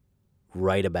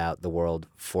write about the world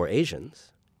for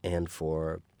Asians and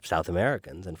for South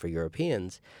Americans and for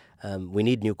Europeans, we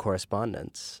need new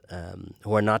correspondents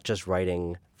who are not just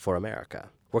writing for America.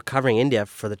 We're covering India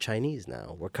for the Chinese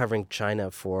now. We're covering China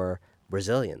for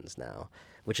Brazilians now,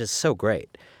 which is so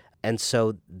great. And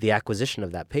so the acquisition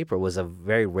of that paper was a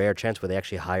very rare chance where they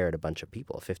actually hired a bunch of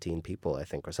people, 15 people, I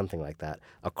think, or something like that,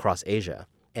 across Asia.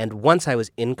 And once I was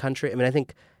in country, I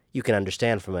think you can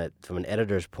understand from an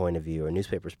editor's point of view or a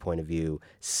newspaper's point of view,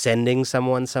 sending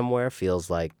someone somewhere feels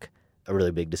like a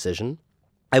really big decision.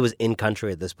 I was in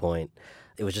country at this point.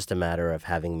 It was just a matter of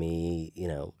having me,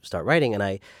 start writing. And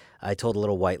I told a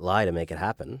little white lie to make it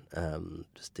happen.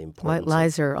 Just the importance. White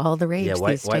lies are all the rage these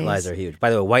days. White lies are huge. By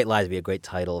the way, White Lies would be a great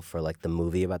title for like the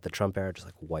movie about the Trump era, just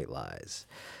like White Lies.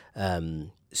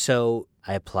 So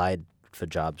I applied for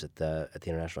jobs at the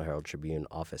International Herald Tribune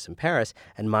office in Paris,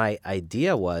 and my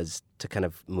idea was to kind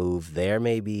of move there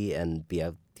maybe and be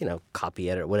a copy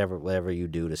editor, whatever you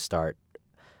do to start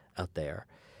out there.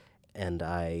 And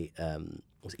I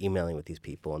was emailing with these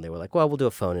people, and they were like, "Well, we'll do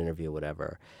a phone interview,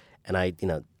 whatever." And I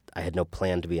had no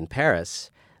plan to be in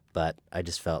Paris, but I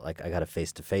just felt like I got to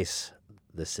face-to-face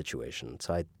this situation.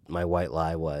 So my white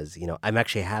lie was, I'm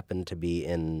actually happened to be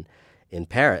in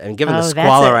Paris. And given the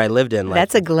squalor I lived in.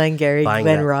 That's a Glengarry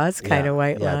Glen Ross kind of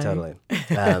white lie. Yeah, totally.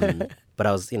 But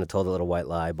I was, told a little white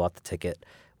lie, bought the ticket,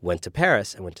 went to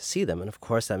Paris and went to see them. And of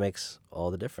course, that makes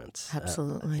all the difference.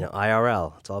 Absolutely.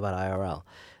 IRL. It's all about IRL.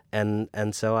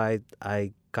 And so I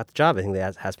got the job. I think they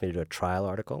asked me to do a trial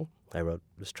article. I wrote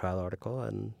this trial article,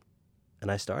 and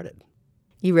I started.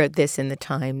 You wrote this in the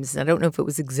Times. I don't know if it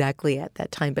was exactly at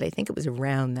that time, but I think it was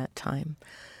around that time.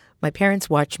 My parents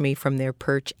watch me from their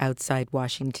perch outside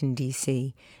Washington,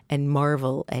 D.C., and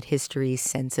marvel at history's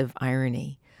sense of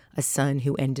irony. A son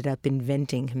who ended up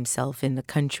inventing himself in the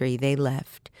country they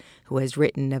left, who has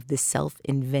written of the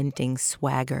self-inventing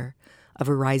swagger of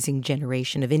a rising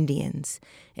generation of Indians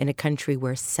in a country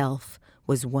where self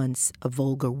was once a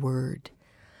vulgar word.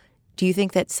 Do you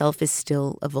think that self is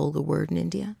still a vulgar word in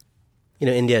India?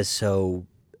 India is so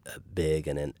big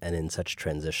and in such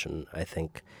transition. I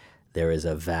think there is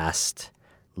a vast,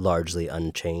 largely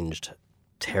unchanged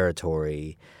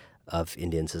territory of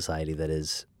Indian society that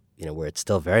is, where it's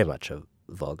still very much a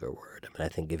vulgar word. I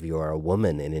think if you are a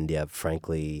woman in India,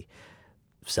 frankly,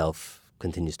 self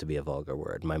continues to be a vulgar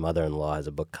word. My mother-in-law has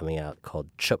a book coming out called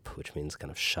Chup, which means kind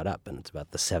of shut up, and it's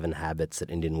about the 7 habits that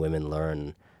Indian women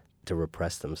learn to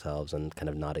repress themselves and kind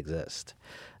of not exist.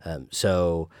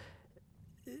 So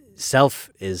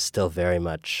self is still very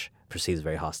much perceived as a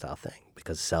very hostile thing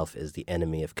because self is the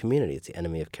enemy of community. It's the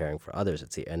enemy of caring for others.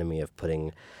 It's the enemy of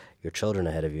putting your children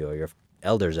ahead of you or your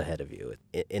elders ahead of you.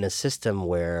 In a system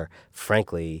where,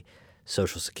 frankly,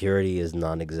 Social Security is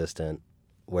non-existent,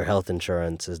 where health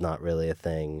insurance is not really a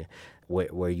thing,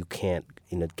 where you can't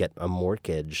get a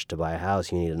mortgage to buy a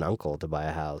house, you need an uncle to buy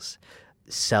a house.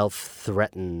 Self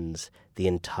threatens the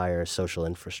entire social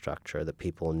infrastructure that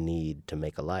people need to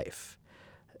make a life.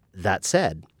 That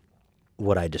said,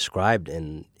 what I described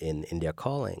in India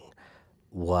Calling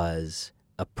was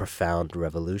a profound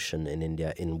revolution in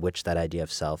India in which that idea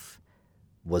of self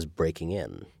was breaking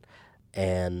in.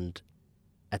 And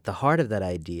at the heart of that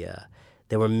idea,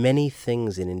 there were many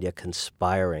things in India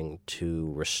conspiring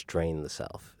to restrain the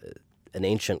self. An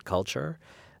ancient culture,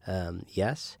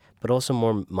 yes, but also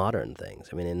more modern things.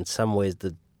 In some ways,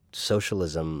 the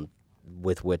socialism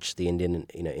with which the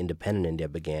independent India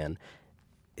began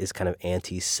is kind of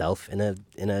anti-self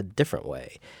in a different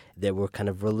way. There were kind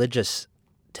of religious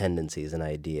tendencies and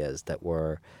ideas that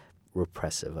were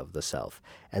repressive of the self.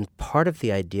 And part of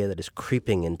the idea that is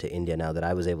creeping into India now that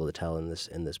I was able to tell in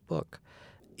this book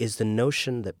is the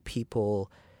notion that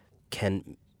people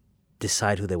can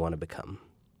decide who they want to become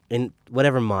in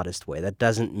whatever modest way. That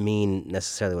doesn't mean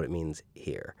necessarily what it means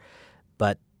here.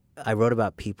 But I wrote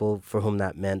about people for whom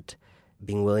that meant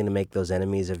being willing to make those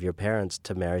enemies of your parents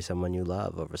to marry someone you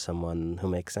love over someone who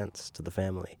makes sense to the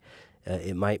family.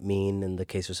 It might mean, in the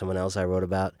case of someone else I wrote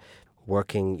about,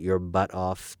 working your butt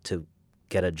off to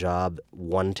get a job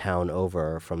one town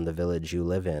over from the village you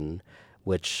live in,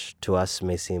 which to us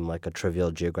may seem like a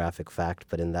trivial geographic fact,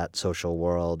 but in that social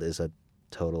world is a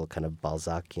total kind of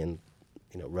Balzacian,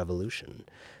 revolution.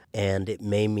 And it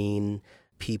may mean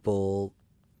people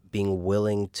being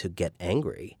willing to get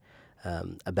angry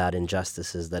about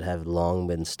injustices that have long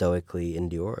been stoically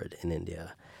endured in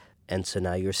India. And so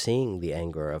now you're seeing the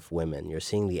anger of women. You're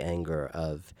seeing the anger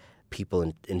of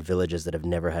people in villages that have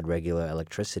never had regular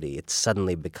electricity. It's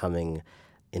suddenly becoming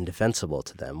indefensible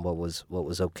to them. What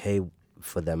was okay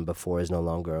for them before is no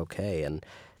longer okay. And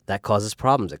that causes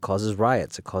problems. It causes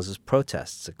riots. It causes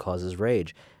protests. It causes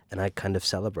rage. And I kind of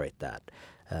celebrate that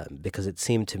because it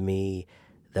seemed to me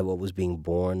that what was being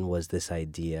born was this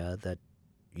idea that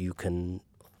you can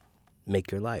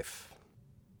make your life.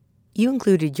 You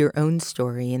included your own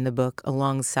story in the book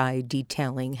alongside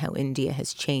detailing how India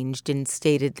has changed and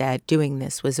stated that doing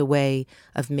this was a way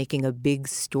of making a big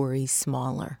story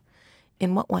smaller.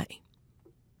 In what way?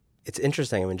 It's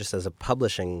interesting. I mean, just as a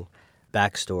publishing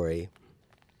backstory,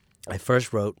 I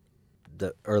first wrote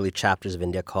the early chapters of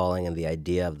India Calling and the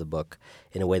idea of the book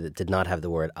in a way that did not have the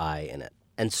word I in it.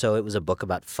 And so it was a book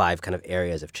about 5 kind of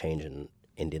areas of change in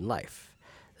Indian life.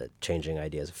 Changing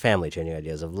ideas of family, changing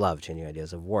ideas of love, changing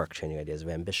ideas of work, changing ideas of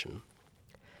ambition.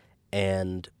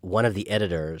 And one of the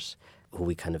editors who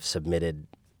we kind of submitted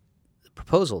the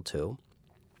proposal to,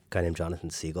 a guy named Jonathan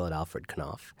Siegel at Alfred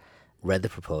Knopf, read the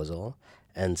proposal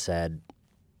and said,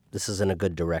 this is in a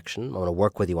good direction. I want to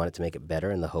work with you on it to make it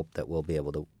better in the hope that we'll be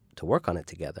able to work on it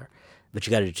together. But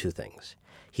you got to do 2 things.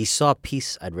 He saw a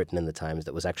piece I'd written in the Times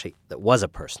that was a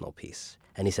personal piece.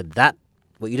 And he said, that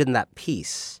what you did in that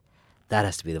piece, that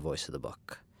has to be the voice of the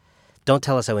book. Don't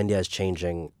tell us how India is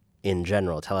changing in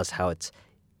general. Tell us how it's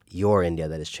your India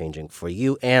that is changing for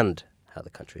you and how the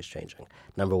country is changing.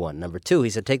 Number 1. Number 2, he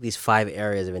said, take these 5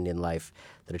 areas of Indian life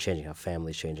that are changing, how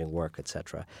families changing, work,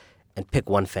 etc., and pick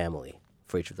one family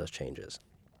for each of those changes.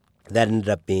 That ended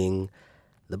up being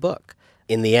the book.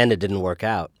 In the end, it didn't work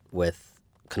out with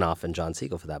Knopf and John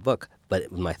Siegel for that book. But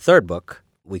with my 3rd book,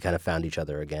 we kind of found each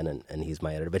other again, and he's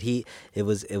my editor. But it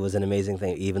was an amazing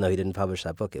thing. Even though he didn't publish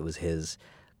that book, it was his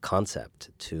concept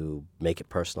to make it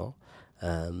personal.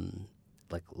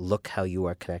 Like, look how you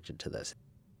are connected to this.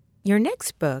 Your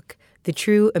next book, The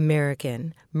True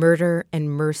American, Murder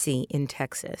and Mercy in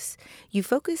Texas, you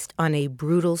focused on a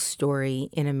brutal story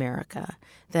in America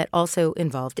that also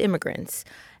involved immigrants.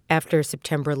 After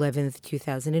September 11th,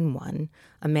 2001,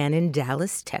 a man in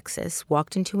Dallas, Texas,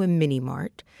 walked into a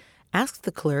mini-mart, asked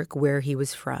the clerk where he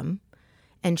was from,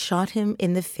 and shot him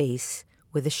in the face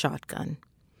with a shotgun.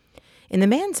 In the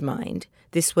man's mind,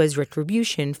 this was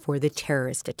retribution for the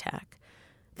terrorist attack.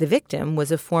 The victim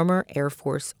was a former Air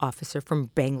Force officer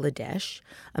from Bangladesh,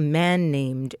 a man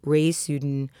named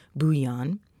Raisuddin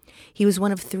Bhuyan. He was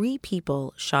one of 3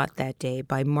 people shot that day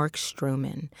by Mark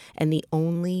Stroman, and the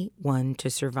only one to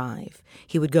survive.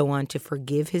 He would go on to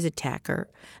forgive his attacker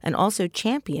and also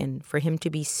champion for him to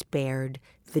be spared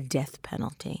the death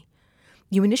penalty.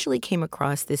 You initially came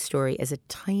across this story as a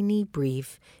tiny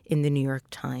brief in the New York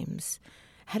Times.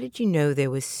 How did you know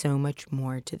there was so much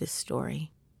more to this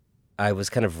story? I was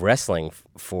kind of wrestling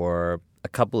for a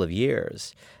couple of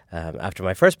years after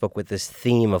my first book with this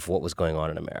theme of what was going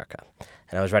on in America.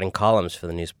 And I was writing columns for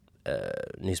the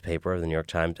newspaper, the New York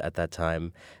Times at that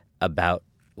time, about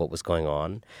what was going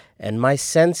on. And my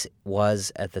sense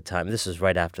was at the time, this was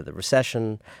right after the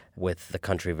recession, with the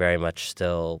country very much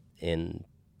still in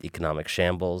economic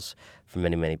shambles for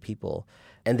many, many people.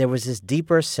 And there was this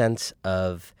deeper sense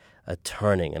of a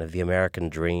turning and of the American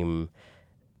dream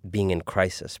being in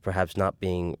crisis, perhaps not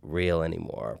being real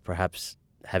anymore, perhaps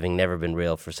having never been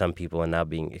real for some people and now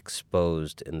being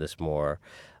exposed in this more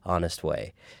honest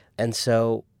way. And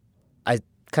so I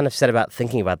kind of set about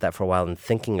thinking about that for a while and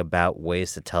thinking about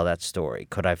ways to tell that story.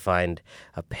 Could I find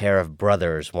a pair of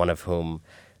brothers, one of whom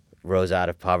rose out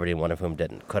of poverty and one of whom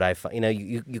didn't? Could I find,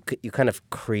 you kind of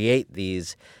create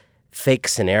these fake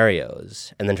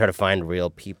scenarios and then try to find real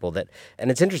people that, and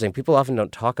it's interesting, people often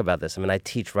don't talk about this. I mean, I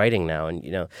teach writing now,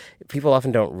 and, people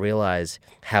often don't realize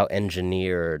how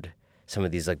engineered some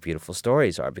of these like beautiful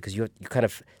stories are, because you kind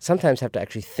of sometimes have to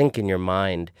actually think in your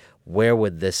mind, where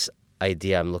would this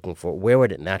idea I'm looking for, where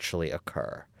would it naturally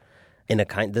occur? In a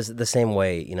kind, the same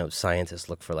way, scientists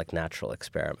look for like natural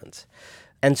experiments.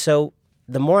 And so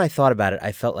the more I thought about it,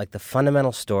 I felt like the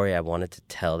fundamental story I wanted to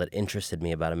tell that interested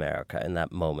me about America in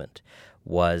that moment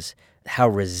was how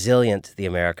resilient the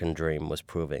American dream was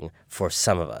proving for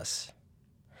some of us,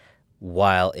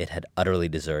 while it had utterly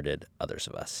deserted others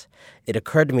of us. It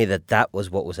occurred to me that that was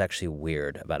what was actually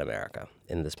weird about America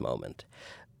in this moment.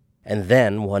 And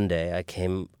then one day I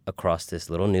came across this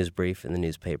little news brief in the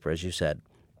newspaper, as you said,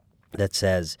 that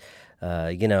says,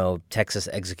 Texas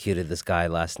executed this guy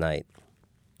last night.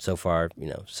 So far,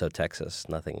 so Texas,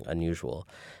 nothing unusual.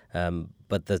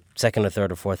 But the second or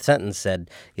third or fourth sentence said,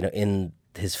 in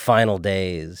his final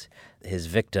days, his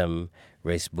victim,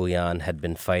 Race Bouillon, had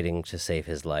been fighting to save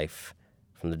his life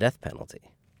from the death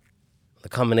penalty. The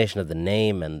combination of the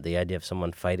name and the idea of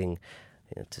someone fighting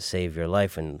to save your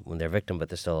life when they're a victim but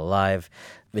they're still alive,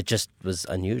 it just was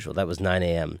unusual. That was 9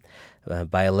 a.m.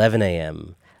 By 11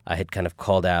 a.m., I had kind of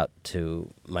called out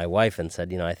to my wife and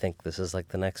said, I think this is like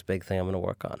the next big thing I'm going to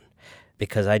work on.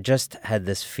 Because I just had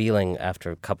this feeling after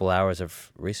a couple hours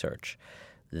of research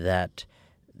that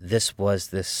this was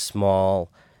this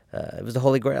small, it was the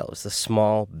Holy Grail. It was the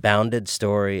small, bounded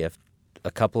story of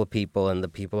a couple of people and the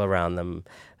people around them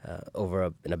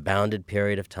in a bounded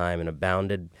period of time, in a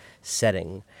bounded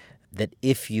setting, that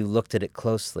if you looked at it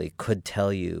closely could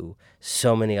tell you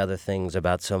so many other things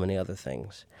about so many other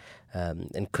things.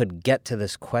 And could get to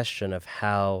this question of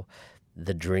how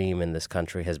the dream in this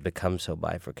country has become so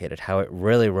bifurcated, how it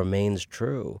really remains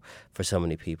true for so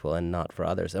many people and not for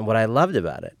others. And what I loved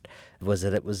about it was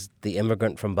that it was the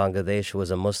immigrant from Bangladesh who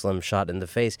was a Muslim shot in the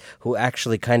face who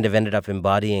actually kind of ended up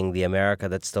embodying the America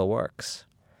that still works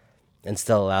and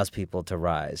still allows people to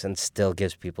rise and still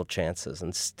gives people chances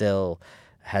and still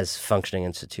has functioning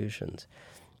institutions.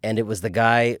 And it was the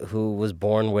guy who was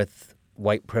born with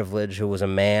white privilege, who was a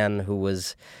man, who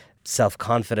was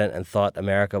self-confident and thought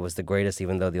America was the greatest,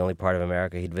 even though the only part of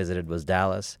America he'd visited was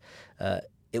Dallas.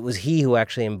 It was he who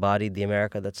actually embodied the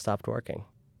America that stopped working.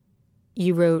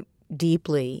 You wrote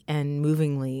deeply and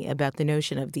movingly about the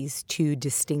notion of these two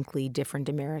distinctly different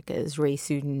Americas, Ray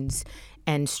Sudan's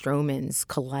and Stroman's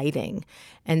colliding,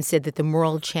 and said that the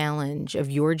moral challenge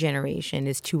of your generation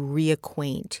is to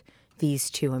reacquaint these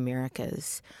two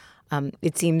Americas.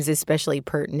 It seems especially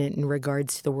pertinent in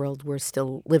regards to the world we're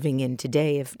still living in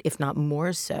today, if not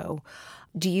more so.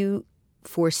 Do you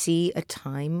foresee a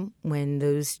time when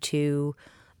those two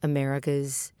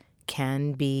Americas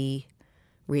can be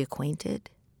reacquainted?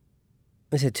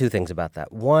 Let me say two things about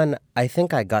that. One, I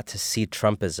think I got to see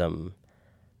Trumpism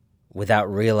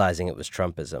without realizing it was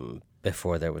Trumpism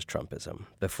before there was Trumpism,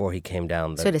 before he came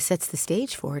down. So it sets the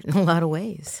stage for it in a lot of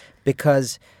ways.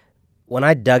 Because when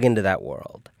I dug into that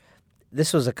world,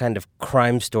 this was a kind of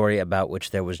crime story about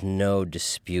which there was no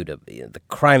dispute of the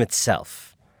crime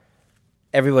itself.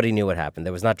 Everybody knew what happened.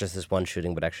 There was not just this one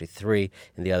shooting, but actually three,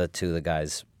 and the other two, the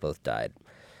guys both died.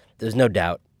 There's no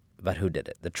doubt about who did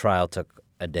it. The trial took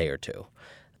a day or two.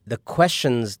 The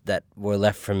questions that were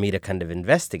left for me to kind of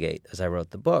investigate as I wrote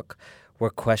the book were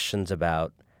questions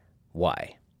about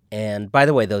why. And by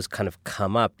the way, those kind of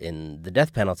come up in the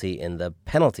death penalty in the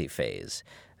penalty phase,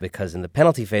 because in the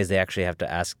penalty phase they actually have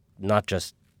to ask not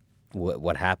just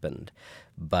what happened,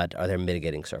 but are there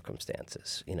mitigating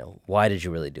circumstances? Why did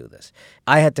you really do this?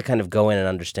 I had to kind of go in and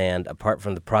understand, apart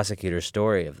from the prosecutor's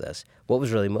story of this, what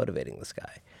was really motivating this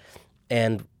guy.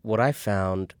 And what I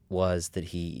found was that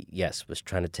he, yes, was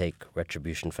trying to take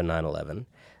retribution for 9/11,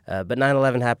 but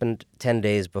 9/11 happened 10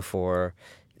 days before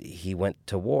he went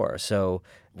to war. So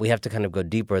we have to kind of go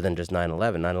deeper than just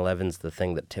 9/11. 9/11's the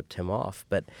thing that tipped him off.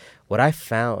 But what I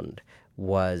found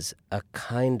was a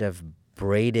kind of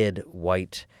braided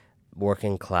white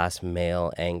working class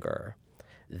male anger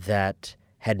that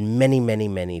had many, many,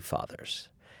 many fathers.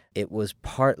 It was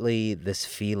partly this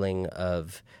feeling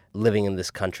of living in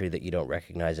this country that you don't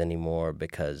recognize anymore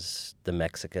because the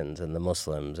Mexicans and the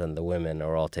Muslims and the women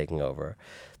are all taking over.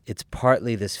 It's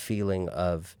partly this feeling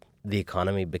of the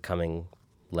economy becoming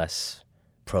less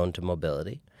prone to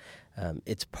mobility.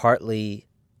 It's partly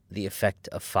the effect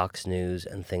of Fox News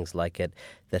and things like it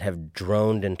that have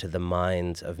droned into the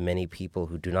minds of many people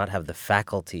who do not have the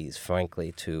faculties,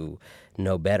 frankly, to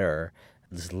know better,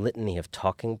 this litany of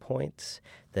talking points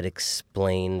that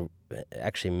actually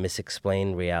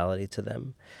misexplain reality to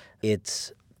them.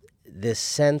 It's this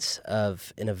sense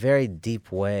of, in a very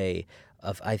deep way,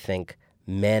 of, I think,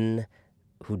 men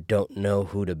who don't know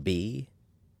who to be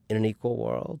in an equal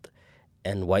world,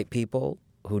 and white people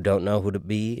who don't know who to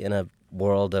be in a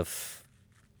world of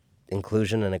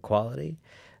inclusion and equality.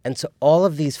 And so all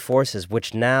of these forces,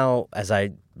 which now, as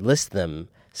I list them,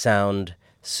 sound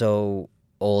so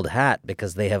old hat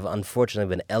because they have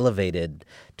unfortunately been elevated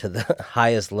to the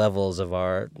highest levels of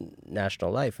our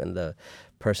national life in the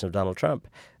person of Donald Trump.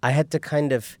 I had to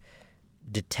kind of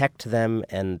detect them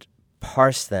and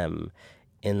parse them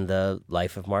in the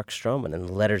life of Mark Stroman, in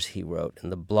the letters he wrote, in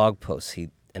the blog posts he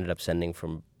ended up sending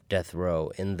from death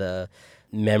row, in the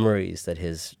memories that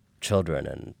his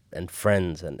children and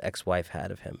friends and ex-wife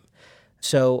had of him.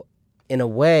 So in a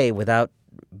way, without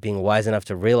being wise enough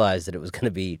to realize that it was going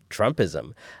to be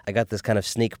Trumpism, I got this kind of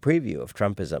sneak preview of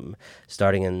Trumpism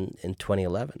starting in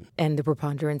 2011. And the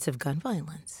preponderance of gun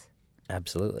violence.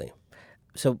 Absolutely.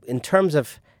 So in terms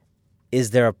of,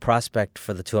 is there a prospect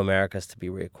for the two Americas to be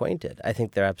reacquainted? I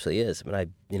think there absolutely is. I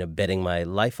mean, betting my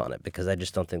life on it because I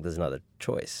just don't think there's another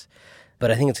choice. But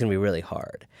I think it's going to be really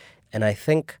hard. And I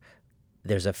think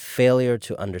there's a failure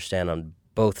to understand on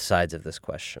both sides of this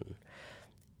question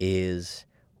is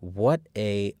what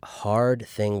a hard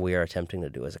thing we are attempting to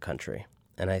do as a country.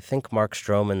 And I think Mark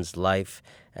Stroman's life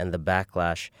and the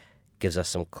backlash gives us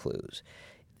some clues.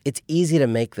 It's easy to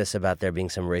make this about there being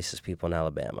some racist people in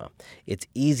Alabama. It's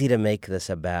easy to make this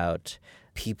about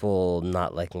people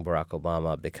not liking Barack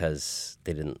Obama because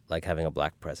they didn't like having a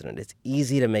black president. It's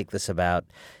easy to make this about,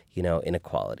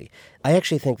 inequality. I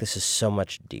actually think this is so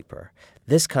much deeper.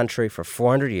 This country for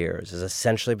 400 years has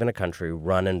essentially been a country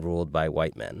run and ruled by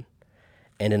white men.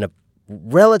 And in a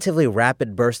relatively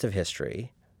rapid burst of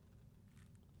history,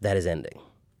 that is ending,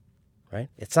 right?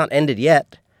 It's not ended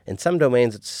yet. In some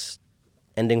domains, it's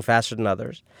ending faster than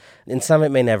others. In some, it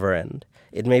may never end.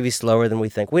 It may be slower than we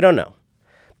think. We don't know.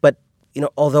 But,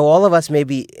 although all of us may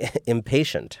be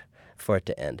impatient for it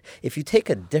to end, if you take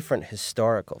a different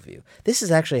historical view, this is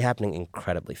actually happening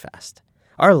incredibly fast.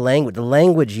 Our language, the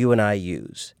language you and I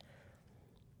use,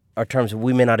 are terms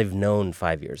we may not have known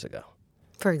 5 years ago.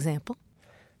 For example?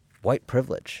 White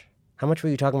privilege. How much were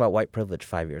you talking about white privilege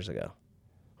 5 years ago?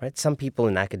 Right? Some people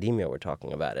in academia were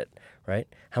talking about it, right?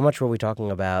 How much were we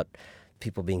talking about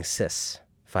people being cis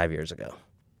 5 years ago?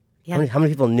 Yeah. How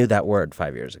many people knew that word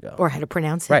 5 years ago? Or how to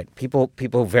pronounce it. Right.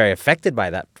 People very affected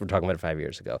by that were talking about it 5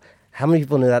 years ago. How many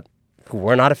people knew that who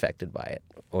were not affected by it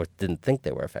or didn't think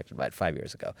they were affected by it 5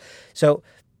 years ago? So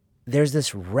there's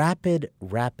this rapid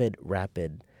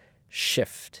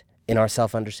shift in our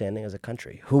self-understanding as a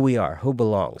country. Who we are, who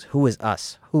belongs, who is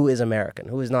us, who is American,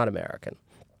 who is not American.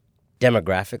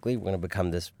 Demographically, we're going to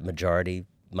become this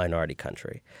majority-minority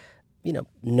country.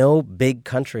 No big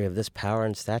country of this power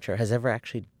and stature has ever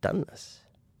actually done this.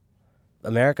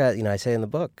 America, I say in the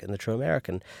book, in The True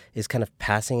American, is kind of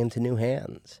passing into new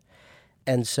hands.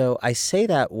 And so I say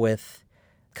that with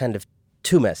kind of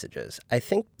two messages. I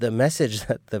think the message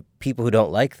that the people who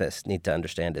don't like this need to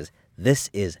understand is this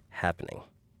is happening.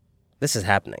 This is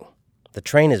happening. The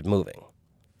train is moving.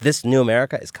 This new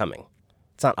America is coming.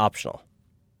 It's not optional.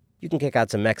 You can kick out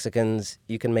some Mexicans.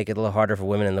 You can make it a little harder for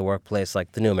women in the workplace.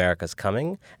 Like, the new America's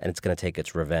coming, and it's going to take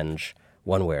its revenge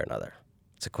one way or another.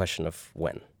 It's a question of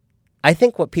when. I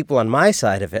think what people on my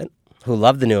side of it, who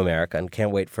love the new America and can't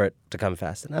wait for it to come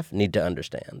fast enough, need to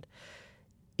understand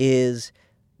is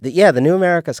that, the new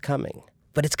America's coming,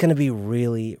 but it's going to be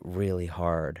really, really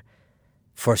hard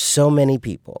for so many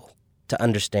people to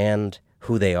understand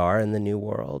who they are in the new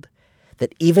world,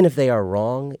 that even if they are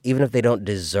wrong, even if they don't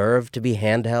deserve to be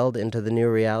handheld into the new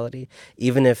reality,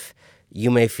 even if you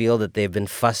may feel that they've been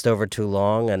fussed over too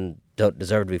long and don't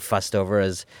deserve to be fussed over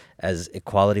as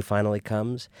equality finally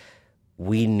comes,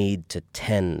 we need to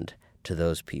tend to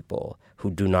those people who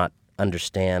do not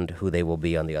understand who they will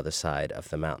be on the other side of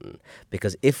the mountain.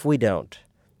 Because if we don't,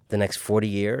 the next 40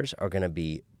 years are going to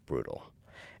be brutal.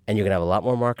 And you're going to have a lot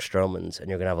more Mark Stromans, and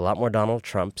you're going to have a lot more Donald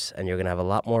Trumps, and you're going to have a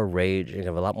lot more rage, you're going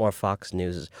to have a lot more Fox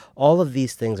News. All of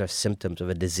these things are symptoms of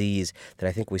a disease that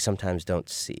I think we sometimes don't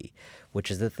see,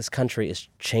 which is that this country is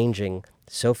changing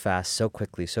so fast, so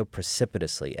quickly, so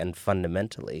precipitously, and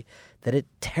fundamentally that it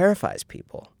terrifies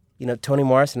people. Toni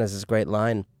Morrison has this great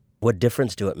line, what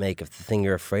difference do it make if the thing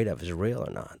you're afraid of is real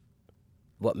or not?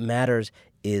 What matters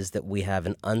is that we have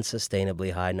an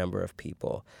unsustainably high number of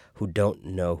people who don't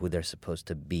know who they're supposed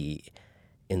to be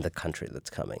in the country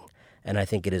that's coming. And I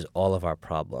think it is all of our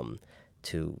problem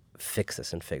to fix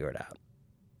this and figure it out.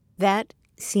 That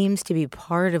seems to be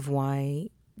part of why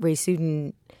Ray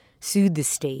Sudin sued the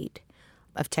state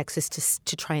of Texas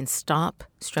to try and stop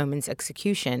Stroman's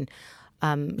execution.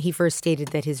 He first stated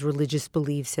that his religious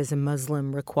beliefs as a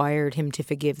Muslim required him to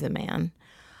forgive the man.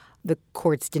 The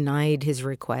courts denied his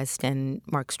request, and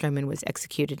Mark Stroman was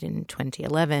executed in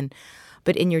 2011.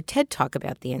 But in your TED Talk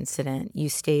about the incident, you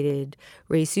stated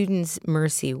Ray Sudan's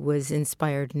mercy was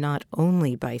inspired not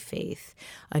only by faith.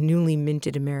 A newly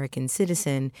minted American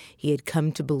citizen, he had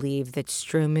come to believe that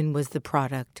Stroman was the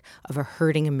product of a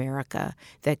hurting America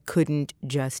that couldn't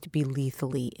just be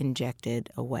lethally injected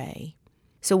away.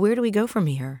 So where do we go from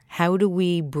here? How do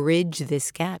we bridge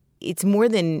this gap? It's more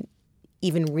than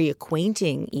even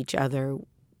reacquainting each other.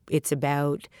 It's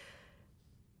about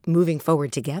moving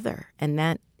forward together. And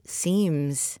that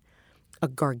seems a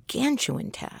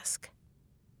gargantuan task.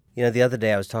 The other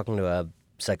day I was talking to a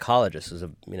psychologist who's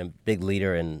a big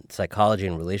leader in psychology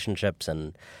and relationships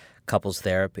and couples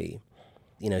therapy.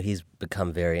 He's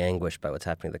become very anguished by what's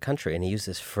happening in the country. And he used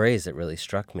this phrase that really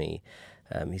struck me.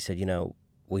 He said,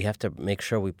 we have to make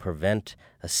sure we prevent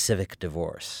a civic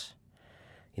divorce.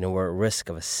 We're at risk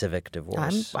of a civic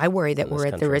divorce. I worry that we're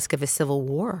at the risk of a civil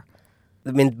war.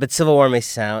 But civil war may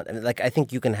sound I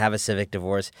think you can have a civic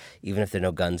divorce even if there are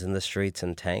no guns in the streets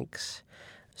and tanks.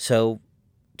 So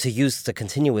to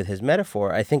continue with his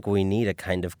metaphor, I think we need a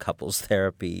kind of couples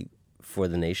therapy for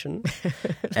the nation.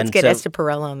 Let's get Esther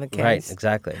Perel on the case. Right,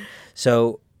 exactly.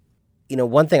 So,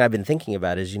 one thing I've been thinking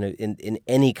about is, in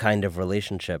any kind of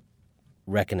relationship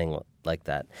reckoning like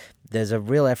that, there's a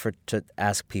real effort to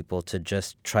ask people to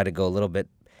just try to go a little bit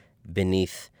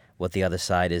beneath what the other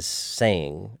side is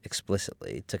saying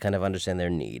explicitly, to kind of understand their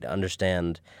need,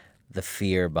 understand the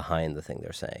fear behind the thing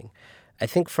they're saying. I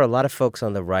think for a lot of folks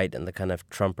on the right and the kind of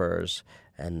Trumpers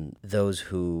and those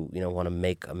who, want to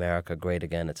make America great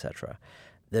again, et cetera,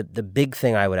 the big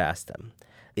thing I would ask them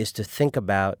is to think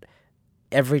about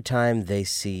every time they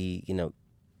see,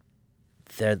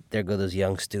 there go those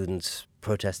young students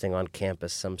protesting on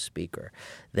campus, some speaker.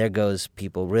 There goes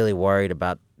people really worried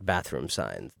about bathroom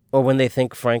signs. Or when they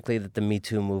think, frankly, that the Me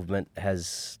Too movement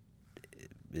is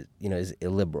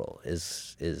illiberal,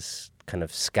 is kind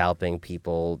of scalping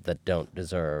people that don't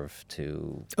deserve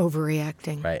to...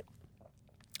 Overreacting. Right.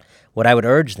 What I would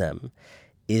urge them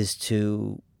is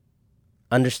to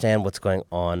understand what's going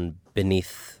on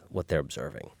beneath what they're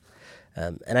observing.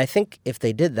 And I think if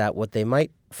they did that, what they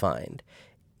might find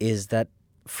is that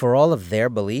for all of their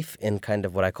belief in kind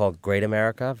of what I call great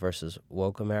America versus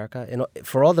woke America,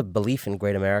 for all the belief in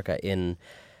great America, in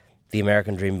the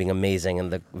American dream being amazing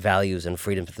and the values and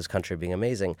freedoms of this country being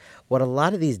amazing, what a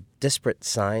lot of these disparate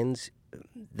signs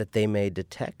that they may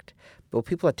detect, but what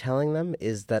people are telling them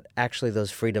is that actually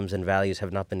those freedoms and values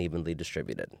have not been evenly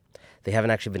distributed. They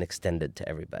haven't actually been extended to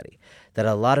everybody. That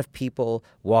a lot of people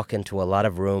walk into a lot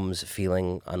of rooms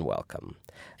feeling unwelcome.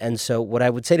 And so what I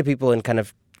would say to people in kind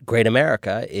of great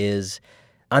America is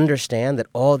understand that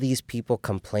all these people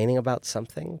complaining about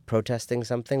something, protesting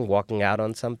something, walking out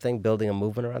on something, building a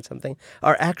movement around something,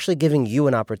 are actually giving you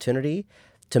an opportunity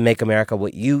to make America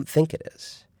what you think it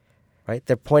is, right?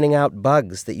 They're pointing out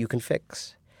bugs that you can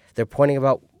fix. They're pointing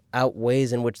out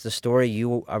ways in which the story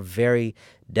you are very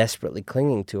desperately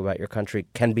clinging to about your country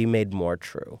can be made more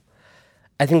true.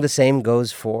 I think the same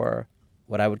goes for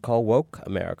what I would call woke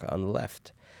America on the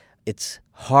left. It's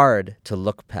hard to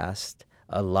look past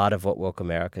a lot of what woke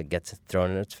America gets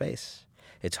thrown in its face.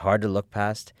 It's hard to look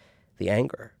past the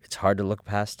anger. It's hard to look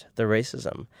past the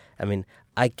racism. I mean,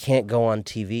 I can't go on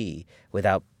TV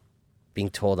without being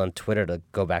told on Twitter to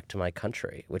go back to my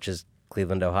country, which is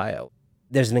Cleveland, Ohio.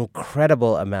 There's an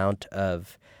incredible amount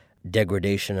of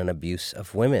degradation and abuse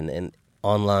of women in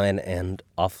online and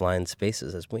offline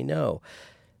spaces, as we know.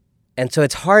 And so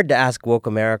it's hard to ask woke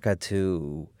America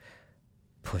to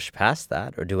push past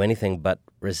that or do anything but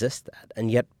resist that. And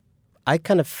yet I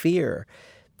kind of fear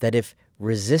that if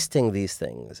resisting these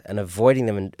things and avoiding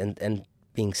them and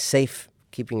being safe,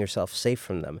 keeping yourself safe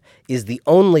from them, is the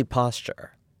only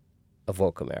posture of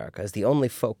woke America, is the only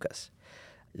focus,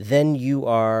 then you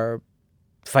are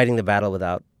fighting the battle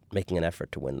without making an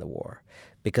effort to win the war.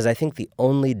 Because I think the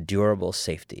only durable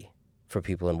safety for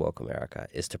people in woke America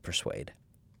is to persuade,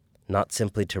 not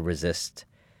simply to resist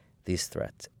these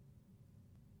threats.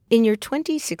 In your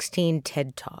 2016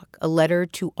 TED Talk, A Letter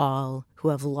to All Who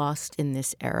Have Lost in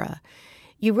This Era,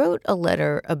 you wrote a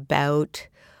letter about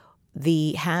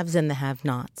the haves and the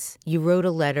have-nots. You wrote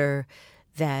a letter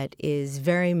that is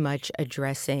very much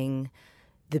addressing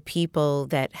the people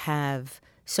that have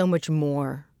so much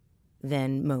more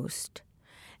than most.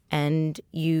 And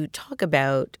you talk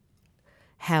about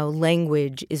how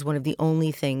language is one of the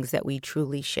only things that we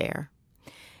truly share.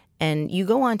 And you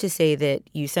go on to say that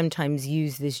you sometimes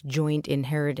use this joint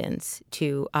inheritance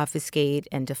to obfuscate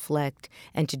and deflect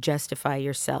and to justify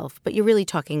yourself. But you're really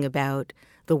talking about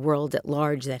the world at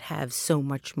large that have so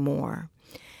much more.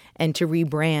 and to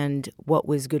rebrand what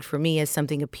was good for me as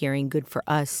something appearing good for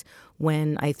us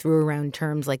when I threw around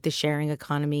terms like the sharing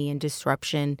economy and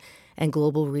disruption and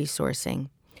global resourcing.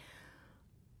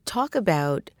 Talk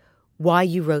about why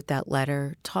you wrote that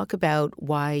letter. Talk about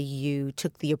why you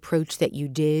took the approach that you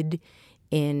did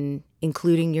in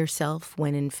including yourself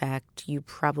when, in fact, you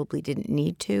probably didn't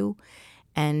need to,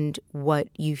 and what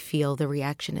you feel the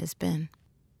reaction has been.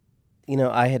 You know,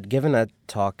 I had given a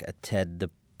talk at TED the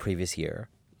previous year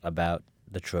about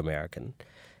the true American,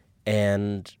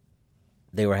 and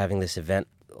they were having this event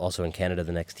also in Canada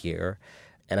the next year,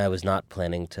 and I was not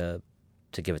planning to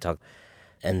give a talk.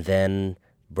 And then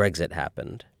Brexit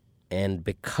happened. And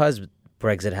because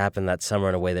Brexit happened that summer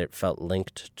in a way that it felt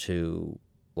linked to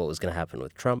what was going to happen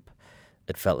with Trump,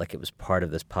 it felt like it was part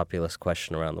of this populist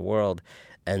question around the world.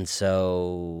 And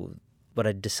so what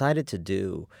I decided to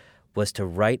do was to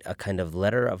write a kind of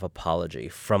letter of apology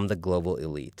from the global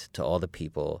elite to all the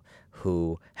people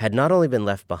who had not only been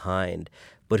left behind,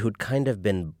 but who'd kind of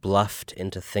been bluffed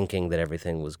into thinking that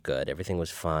everything was good, everything was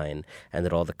fine, and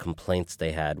that all the complaints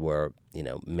they had were,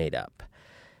 made up.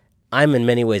 I'm in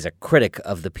many ways a critic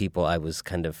of the people I was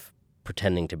kind of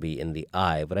pretending to be in the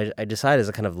eye, but I decided as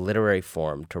a kind of literary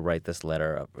form to write this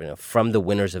letter from the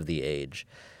winners of the age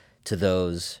to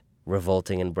those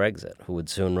revolting in Brexit, who would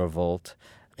soon revolt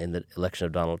in the election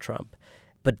of Donald Trump.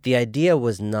 But the idea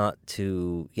was not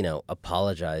to,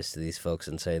 apologize to these folks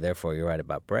and say, therefore, you're right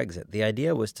about Brexit. The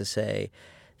idea was to say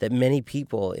that many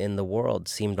people in the world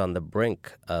seemed on the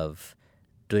brink of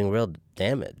doing real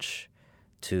damage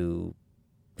to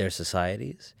their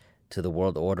societies, to the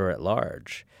world order at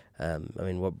large.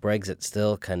 What Brexit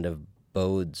still kind of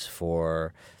bodes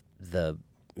for the,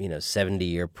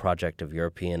 70-year project of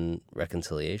European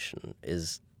reconciliation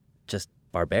is just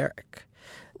barbaric.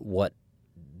 What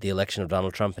the election of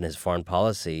Donald Trump and his foreign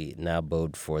policy now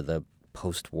bode for the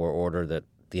post-war order that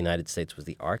the United States was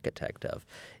the architect of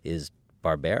is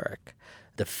barbaric.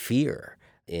 The fear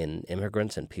in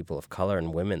immigrants and people of color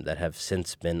and women that have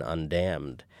since been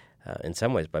undammed in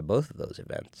some ways by both of those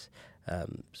events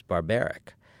is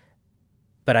barbaric.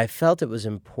 But I felt it was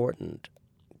important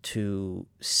to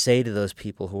say to those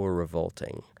people who were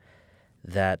revolting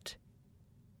that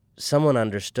someone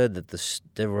understood that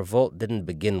the revolt didn't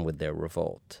begin with their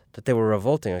revolt, that they were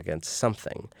revolting against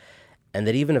something, and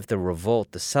that even if the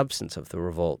revolt, the substance of the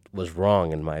revolt, was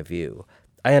wrong in my view,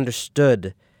 I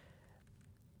understood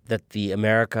that the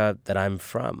America that I'm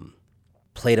from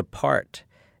played a part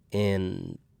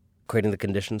in creating the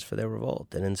conditions for their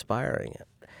revolt and inspiring it.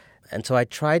 And so I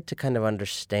tried to kind of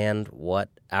understand what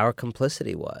our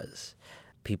complicity was,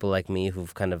 people like me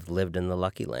who've kind of lived in the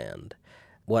Lucky Land,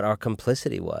 what our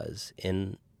complicity was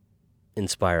in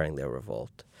inspiring their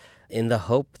revolt, in the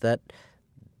hope that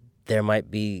there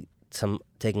might be some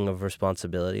taking of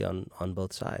responsibility on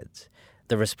both sides.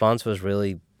 The response was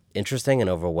really interesting and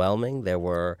overwhelming. There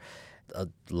were a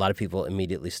lot of people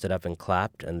immediately stood up and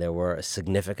clapped, and there were a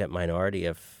significant minority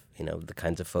of, the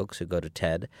kinds of folks who go to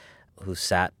TED who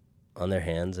sat on their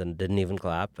hands and didn't even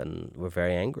clap and were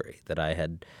very angry that I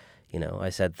had, I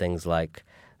said things like,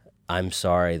 I'm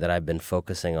sorry that I've been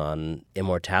focusing on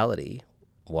immortality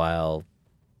while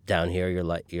down here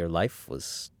your life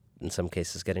was in some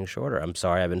cases getting shorter. I'm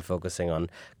sorry I've been focusing on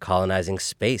colonizing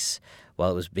space while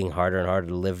it was being harder and harder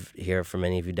to live here for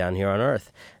many of you down here on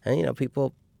Earth. And,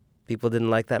 people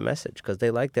didn't like that message because they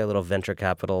like their little venture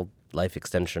capital life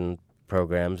extension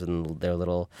programs and their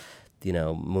little,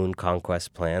 moon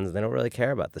conquest plans. They don't really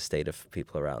care about the state of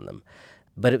people around them.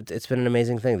 But it's been an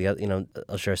amazing thing.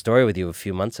 I'll share a story with you. A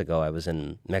few months ago, I was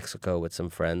in Mexico with some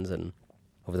friends, and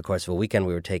over the course of a weekend,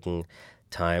 we were taking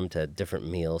time to different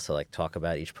meals to talk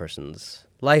about each person's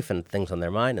life and things on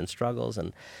their mind and struggles.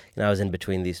 And I was in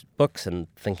between these books and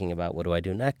thinking about what do I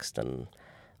do next, and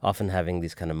often having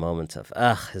these kind of moments of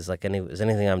is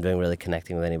anything I'm doing really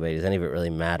connecting with anybody? Does any of it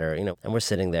really matter? And we're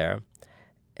sitting there,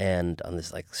 and on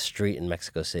this street in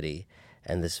Mexico City.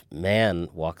 And this man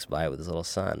walks by with his little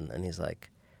son, and he's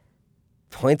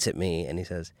points at me, and he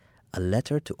says, "A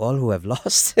letter to all who have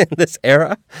lost in this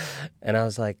era?" And I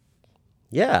was like,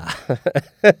 "Yeah."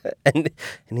 and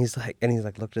he's looked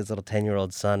at his little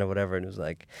 10-year-old son or whatever, and he was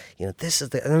like, "This is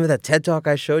remember that TED Talk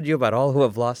I showed you about all who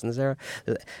have lost in this era?"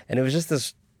 And it was just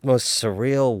this most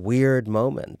surreal, weird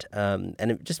moment. And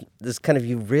it just this kind of,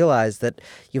 you realize that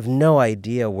you have no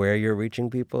idea where you're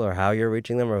reaching people or how you're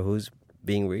reaching them or who's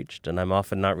being reached, and I'm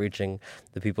often not reaching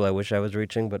the people I wish I was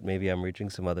reaching, but maybe I'm reaching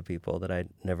some other people that I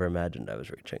never imagined I was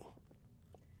reaching.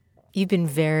 You've been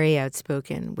very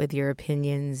outspoken with your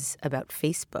opinions about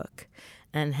Facebook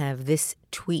and have this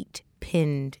tweet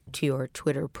pinned to your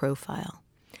Twitter profile.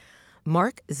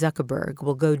 Mark Zuckerberg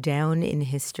will go down in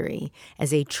history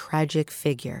as a tragic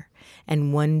figure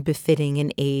and one befitting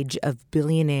an age of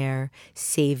billionaire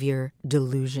savior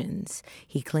delusions.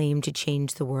 He claimed to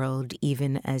change the world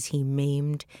even as he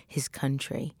maimed his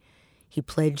country. He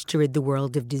pledged to rid the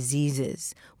world of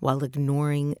diseases while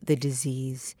ignoring the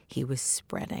disease he was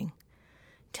spreading.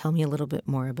 Tell me a little bit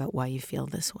more about why you feel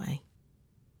this way.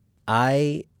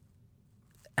 I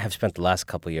have spent the last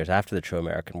couple of years after The True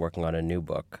American working on a new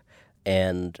book,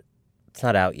 and it's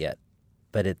not out yet,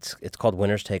 but it's called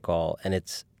Winners Take All, and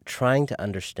it's trying to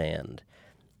understand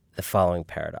the following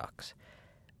paradox.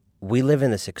 We live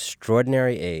in this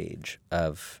extraordinary age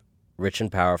of rich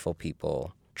and powerful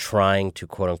people trying to,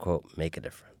 quote-unquote, make a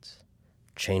difference,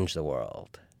 change the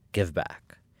world, give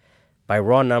back. By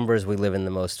raw numbers, we live in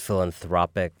the most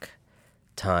philanthropic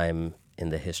time in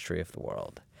the history of the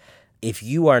world. If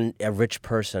you are a rich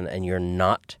person and you're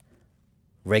not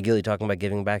regularly talking about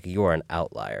giving back, you are an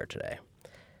outlier today.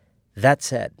 That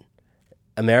said,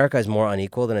 America is more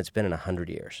unequal than it's been in 100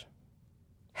 years.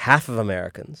 Half of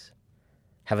Americans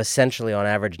have essentially, on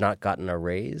average, not gotten a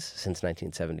raise since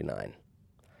 1979.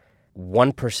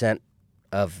 1%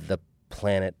 of the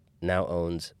planet now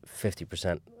owns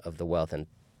 50% of the wealth, and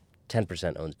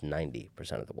 10% owns 90%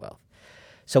 of the wealth.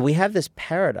 So we have this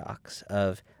paradox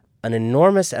of an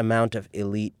enormous amount of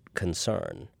elite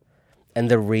concern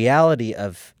and the reality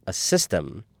of a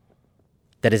system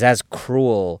that is as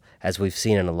cruel as we've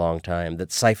seen in a long time,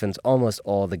 that siphons almost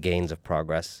all the gains of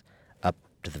progress up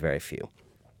to the very few.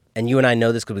 And you and I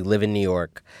know this because we live in New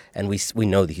York, and we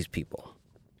know these people.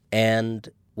 And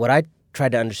what I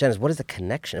tried to understand is, what is the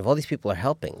connection? If all these people are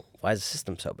helping, why is the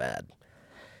system so bad?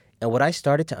 And what I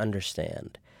started to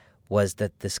understand was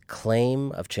that this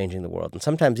claim of changing the world, and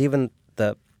sometimes even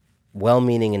the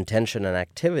well-meaning intention and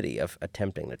activity of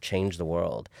attempting to change the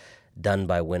world done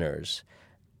by winners,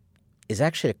 is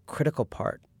actually a critical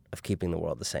part of keeping the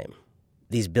world the same.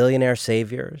 These billionaire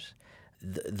saviors,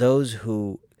 those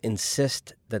who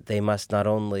insist that they must not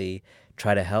only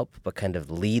try to help, but kind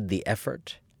of lead the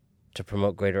effort to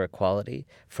promote greater equality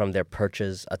from their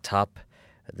perches atop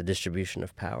the distribution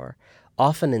of power,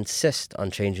 often insist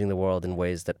on changing the world in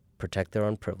ways that protect their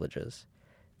own privileges,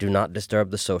 do not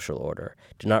disturb the social order,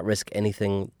 do not risk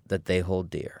anything that they hold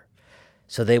dear.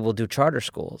 So they will do charter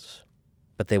schools,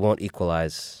 but they won't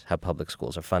equalize how public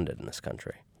schools are funded in this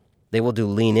country. They will do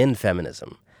lean-in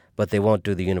feminism, but they won't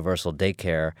do the universal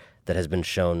daycare that has been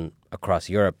shown across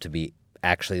Europe to be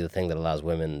actually the thing that allows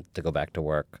women to go back to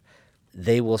work.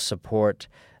 They will support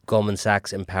Goldman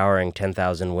Sachs empowering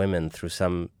 10,000 women through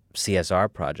some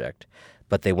CSR project,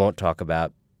 but they won't talk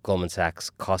about Goldman Sachs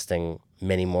costing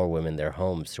many more women their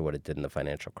homes through what it did in the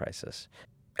financial crisis.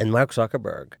 And Mark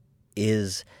Zuckerberg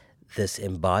is this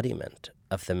embodiment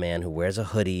of the man who wears a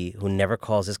hoodie, who never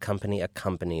calls his company a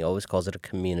company, always calls it a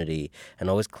community, and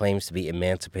always claims to be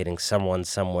emancipating someone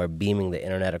somewhere, beaming the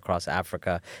internet across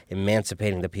Africa,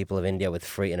 emancipating the people of India with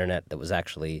free internet that was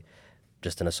actually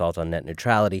just an assault on net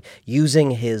neutrality, using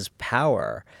his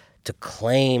power to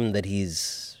claim that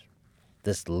he's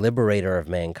this liberator of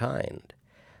mankind,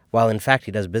 while in fact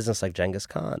he does business like Genghis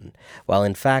Khan, while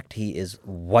in fact he is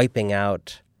wiping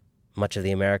out much of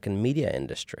the American media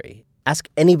industry. Ask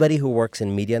anybody who works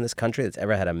in media in this country that's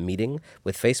ever had a meeting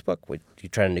with Facebook. Would you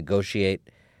try to negotiate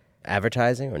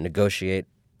advertising or negotiate,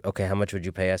 okay, how much would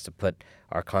you pay us to put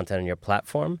our content on your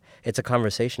platform? It's a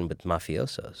conversation with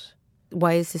mafiosos.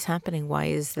 Why is this happening? Why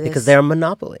is this? Because they're a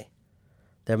monopoly.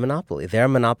 They're a monopoly. They're a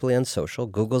monopoly on social.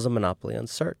 Google's a monopoly on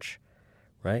search,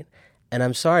 right? And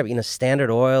I'm sorry, but,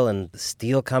 Standard Oil and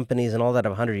steel companies and all that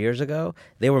 100 years ago,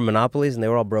 they were monopolies and they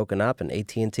were all broken up, and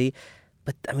AT&T.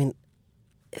 But,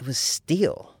 it was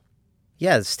steel.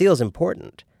 Yeah, steel is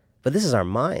important, but this is our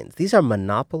minds. These are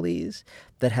monopolies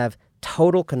that have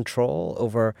total control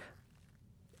over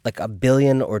like 1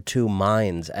 billion or 2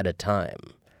 minds at a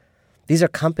time. These are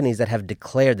companies that have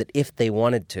declared that if they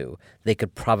wanted to, they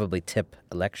could probably tip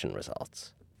election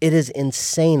results. It is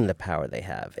insane the power they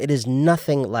have. It is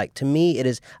nothing like, to me, it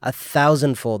is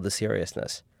 1,000-fold the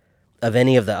seriousness of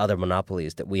any of the other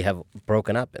monopolies that we have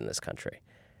broken up in this country.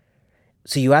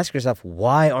 So you ask yourself,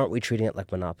 why aren't we treating it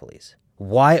like monopolies?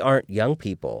 Why aren't young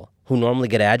people who normally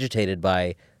get agitated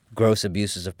by gross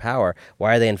abuses of power,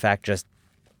 why are they in fact just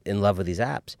in love with these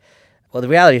apps? Well, the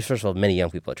reality is, first of all, many young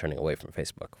people are turning away from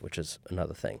Facebook, which is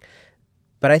another thing.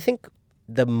 But I think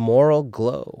the moral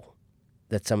glow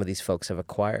that some of these folks have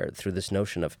acquired through this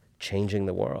notion of changing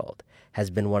the world has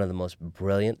been one of the most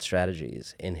brilliant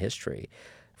strategies in history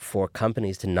for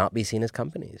companies to not be seen as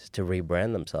companies, to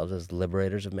rebrand themselves as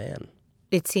liberators of man.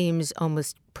 It seems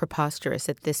almost preposterous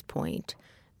at this point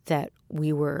that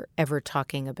we were ever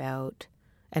talking about,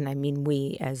 and I mean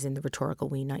we as in the rhetorical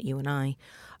we, not you and I,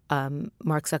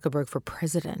 Mark Zuckerberg for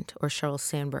president or Sheryl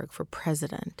Sandberg for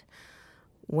president,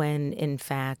 when in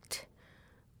fact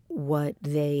what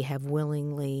they have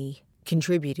willingly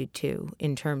contributed to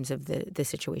in terms of the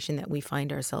situation that we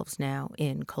find ourselves now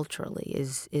in culturally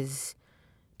is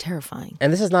terrifying.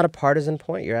 And this is not a partisan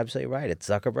point. You're absolutely right. It's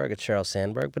Zuckerberg, it's Sheryl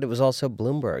Sandberg, but it was also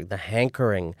Bloomberg, the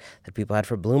hankering that people had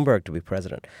for Bloomberg to be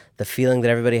president, the feeling that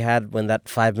everybody had when that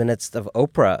 5 minutes of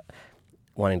Oprah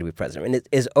wanting to be president. I mean,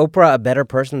 is Oprah a better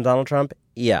person than Donald Trump?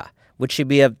 Yeah. Would she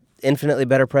be an infinitely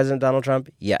better president than Donald Trump?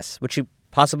 Yes. Would she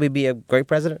possibly be a great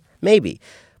president? Maybe.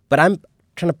 But I'm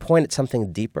trying to point at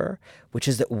something deeper, which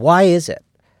is that why is it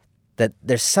that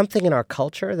there's something in our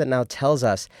culture that now tells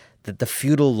us that the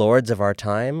feudal lords of our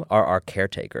time are our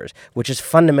caretakers, which is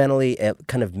fundamentally a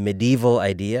kind of medieval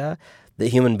idea that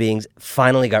human beings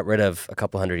finally got rid of a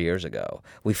couple hundred years ago.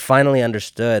 We finally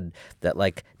understood that,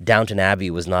 like, Downton Abbey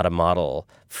was not a model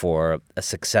for a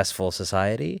successful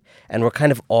society, and we're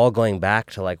kind of all going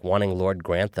back to, like, wanting Lord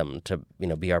Grantham to,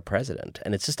 be our president.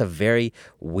 And it's just a very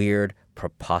weird,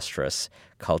 preposterous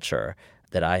culture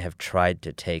that I have tried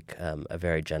to take a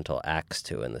very gentle axe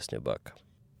to in this new book.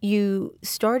 You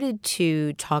started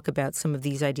to talk about some of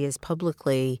these ideas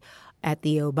publicly at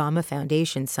the Obama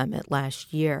Foundation Summit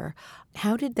last year.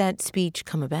 How did that speech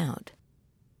come about?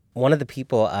 One of the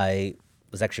people I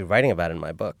was actually writing about in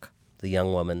my book, the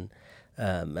young woman,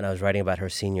 and I was writing about her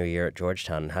senior year at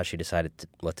Georgetown and how she decided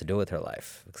what to do with her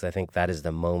life, because I think that is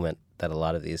the moment that a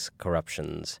lot of these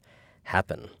corruptions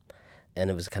happen. And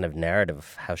it was a kind of narrative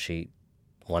of how she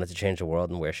wanted to change the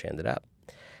world and where she ended up.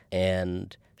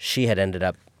 And she had ended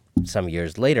up some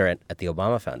years later at the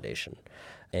Obama Foundation.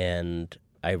 And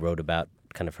I wrote about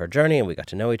kind of her journey, and we got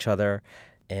to know each other.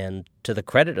 And to the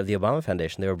credit of the Obama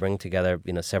Foundation, they were bringing together,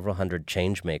 several hundred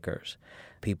change makers,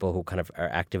 people who kind of are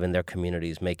active in their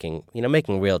communities, making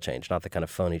real change, not the kind of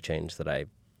phony change that I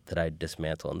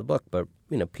dismantle in the book, but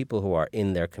people who are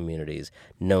in their communities,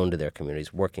 known to their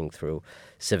communities, working through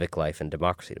civic life and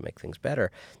democracy to make things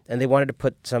better. And they wanted to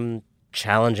put some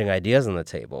challenging ideas on the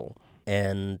table.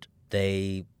 And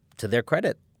they, to their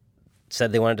credit,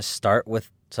 said they wanted to start with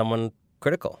someone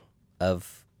critical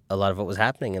of a lot of what was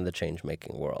happening in the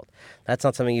change-making world. That's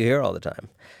not something you hear all the time.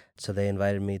 So they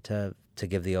invited me to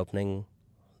give the opening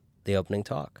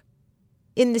talk.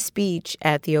 In the speech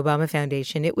at the Obama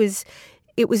Foundation, it was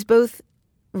both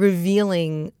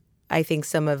revealing, I think,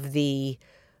 some of the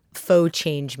faux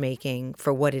change-making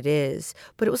for what it is,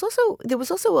 but there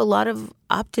was also a lot of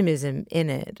optimism in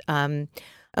it. I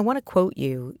want to quote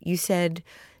you. You said,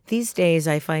 "These days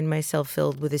I find myself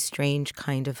filled with a strange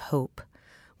kind of hope.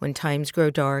 When times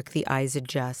grow dark, the eyes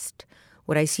adjust.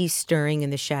 What I see stirring in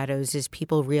the shadows is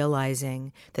people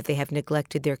realizing that they have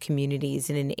neglected their communities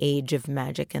in an age of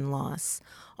magic and loss.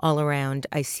 All around,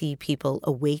 I see people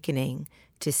awakening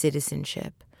to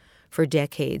citizenship. For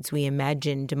decades, we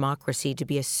imagined democracy to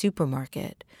be a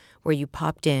supermarket where you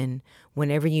popped in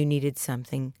whenever you needed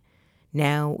something.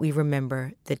 Now we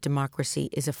remember that democracy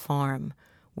is a farm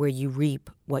where you reap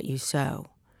what you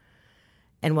sow."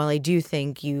 And while I do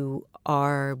think you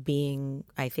are being,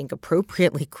 I think,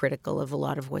 appropriately critical of a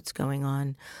lot of what's going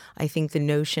on, I think the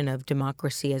notion of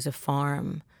democracy as a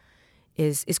farm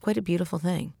is quite a beautiful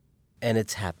thing. And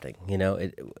it's happening,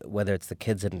 whether it's the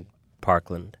kids in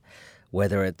Parkland,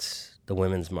 whether it's the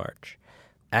Women's March.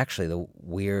 Actually, the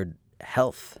weird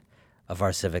health of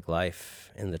our civic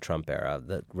life in the Trump era,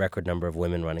 the record number of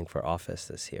women running for office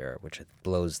this year, which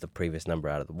blows the previous number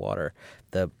out of the water,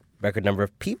 the record number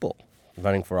of people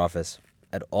running for office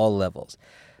at all levels.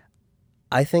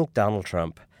 I think Donald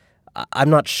Trump, I'm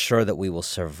not sure that we will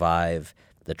survive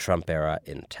the Trump era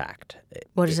intact.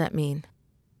 What does that mean?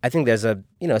 I think there's a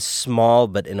small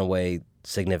but in a way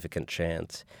significant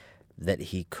chance that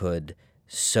he could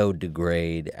so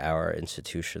degrade our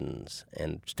institutions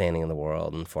and standing in the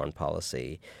world and foreign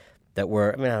policy that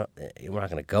we're not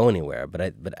going to go anywhere.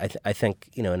 But I think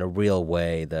in a real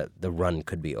way the run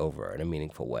could be over in a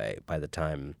meaningful way by the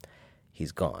time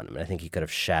he's gone. I think he could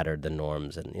have shattered the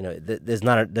norms, and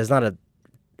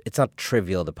it's not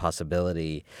trivial, the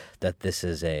possibility that this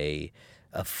is a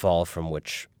fall from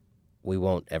which we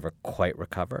won't ever quite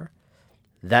recover.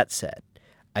 That said,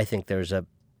 I think there's a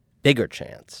bigger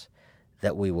chance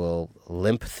that we will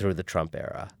limp through the Trump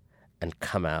era and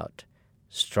come out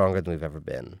stronger than we've ever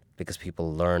been, because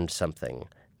people learned something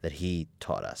that he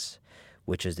taught us,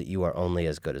 which is that you are only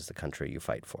as good as the country you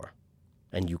fight for.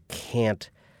 And you can't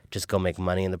just go make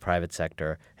money in the private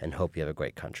sector and hope you have a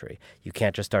great country. You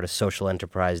can't just start a social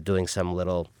enterprise doing some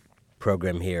little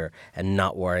program here and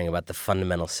not worrying about the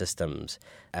fundamental systems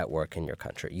at work in your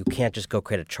country. You can't just go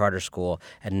create a charter school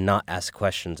and not ask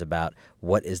questions about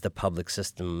what is the public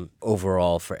system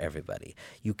overall for everybody.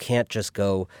 You can't just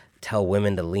go tell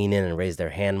women to lean in and raise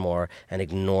their hand more and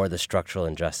ignore the structural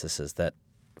injustices that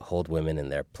hold women in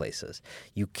their places.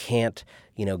 You can't,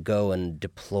 go and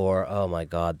deplore, oh my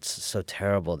God, it's so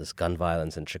terrible, this gun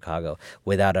violence in Chicago,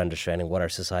 without understanding what our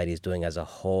society is doing as a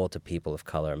whole to people of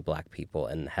color and black people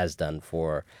and has done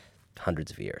for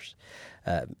hundreds of years.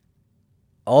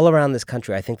 All around this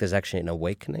country, I think there's actually an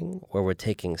awakening where we're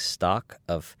taking stock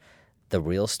of the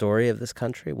real story of this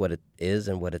country, what it is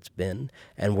and what it's been,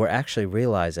 and we're actually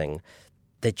realizing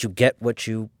that you get what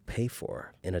you pay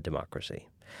for in a democracy.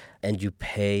 And you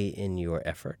pay in your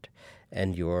effort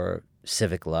and your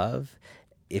civic love.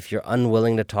 If you're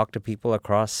unwilling to talk to people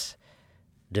across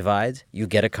divides, you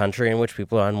get a country in which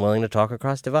people are unwilling to talk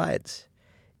across divides.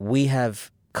 We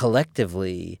have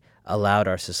collectively allowed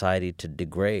our society to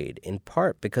degrade, in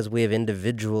part because we have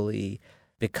individually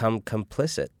become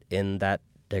complicit in that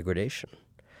degradation.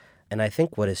 And I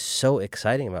think what is so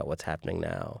exciting about what's happening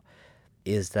now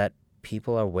is that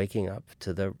people are waking up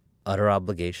to the utter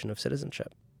obligation of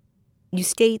citizenship. You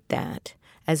state that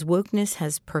as wokeness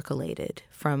has percolated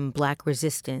from Black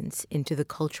resistance into the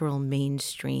cultural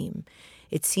mainstream,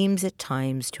 it seems at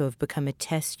times to have become a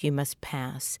test you must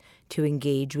pass to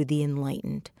engage with the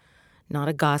enlightened, not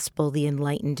a gospel the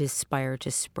enlightened aspire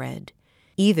to spread.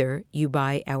 Either you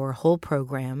buy our whole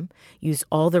program, use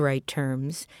all the right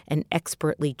terms, and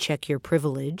expertly check your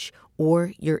privilege,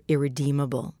 or you're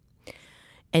irredeemable.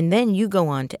 And then you go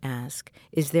on to ask,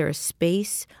 is there a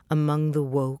space among the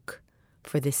woke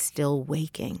for the still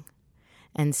waking?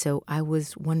 And so I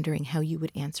was wondering how you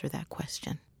would answer that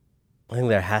question. I think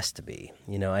there has to be.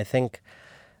 I think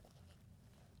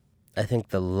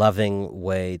the loving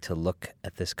way to look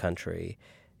at this country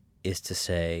is to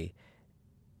say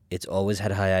it's always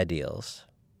had high ideals,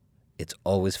 it's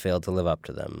always failed to live up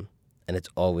to them, and it's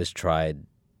always tried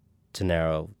to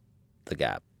narrow the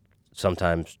gap,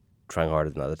 sometimes trying harder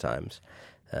than other times,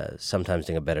 sometimes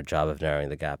doing a better job of narrowing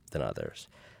the gap than others.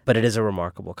 But it is a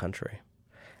remarkable country.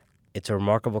 It's a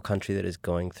remarkable country that is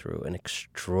going through an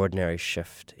extraordinary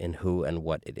shift in who and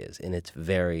what it is, in its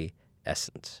very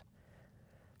essence.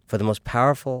 For the most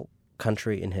powerful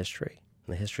country in history,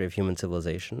 in the history of human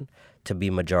civilization, to be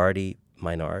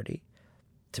majority-minority,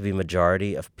 to be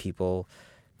majority of people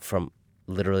from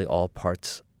literally all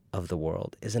parts of the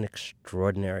world is an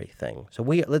extraordinary thing. So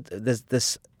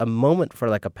there's a moment for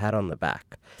like a pat on the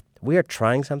back. We are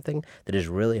trying something that is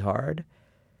really hard.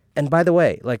 And by the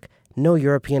way, no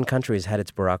European country has had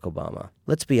its Barack Obama.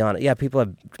 Let's be honest. Yeah, people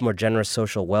have more generous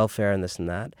social welfare and this and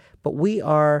that. But we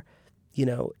are,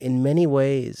 in many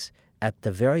ways at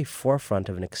the very forefront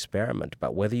of an experiment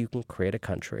about whether you can create a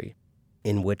country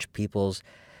in which people's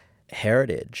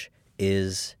heritage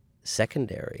is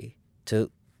secondary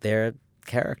to their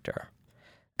character.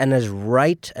 And as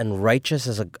right and righteous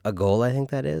as a goal I think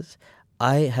that is,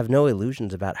 I have no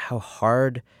illusions about how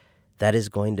hard that is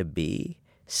going to be,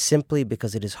 simply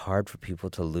because it is hard for people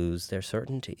to lose their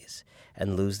certainties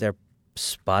and lose their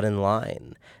spot in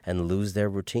line and lose their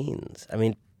routines. I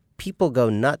mean, people go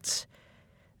nuts,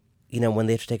 when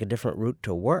they have to take a different route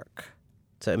to work.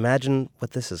 So imagine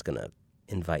what this is going to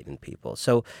invite in people.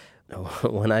 So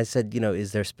when I said,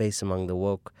 is there space among the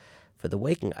woke for the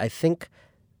waking, I think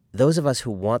those of us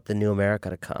who want the new America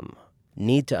to come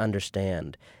need to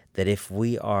understand that if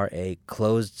we are a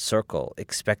closed circle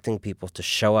expecting people to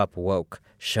show up woke,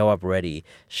 show up ready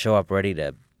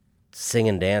to sing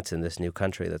and dance in this new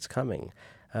country that's coming,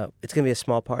 it's going to be a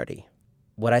small party.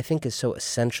 What I think is so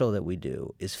essential that we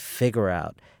do is figure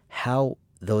out how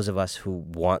those of us who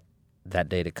want that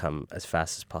day to come as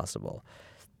fast as possible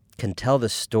can tell the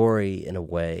story in a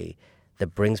way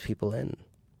that brings people in,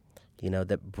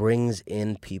 that brings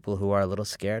in people who are a little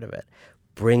scared of it,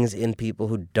 brings in people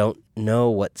who don't know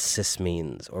what cis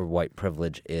means or white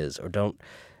privilege is, or don't,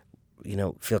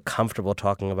 feel comfortable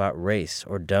talking about race,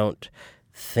 or don't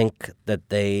think that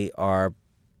they are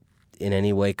in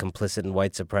any way complicit in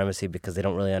white supremacy because they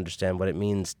don't really understand what it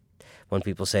means when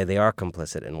people say they are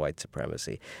complicit in white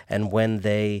supremacy. And when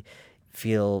they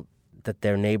feel that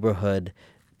their neighborhood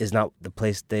is not the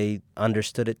place they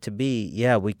understood it to be,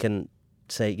 yeah, we can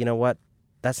say, you know what,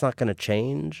 that's not going to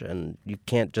change, and you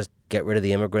can't just get rid of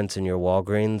the immigrants in your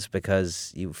Walgreens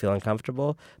because you feel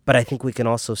uncomfortable. But I think we can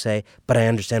also say, but I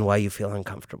understand why you feel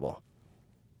uncomfortable.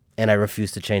 And I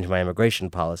refuse to change my immigration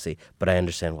policy, but I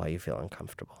understand why you feel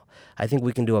uncomfortable. I think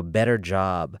we can do a better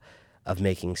job of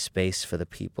making space for the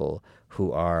people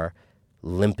who are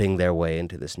limping their way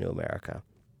into this new America.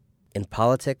 In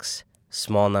politics,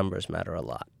 small numbers matter a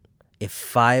lot. If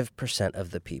 5%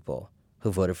 of the people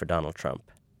who voted for Donald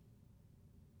Trump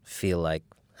feel like,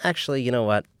 actually, you know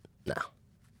what? No.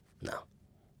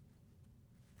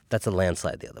 That's a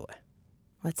landslide the other way.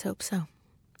 Let's hope so.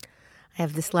 I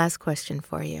have this last question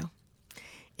for you.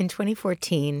 In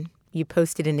 2014, you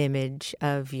posted an image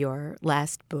of your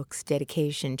last book's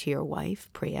dedication to your wife,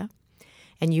 Priya,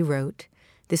 and you wrote,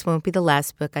 "This won't be the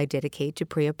last book I dedicate to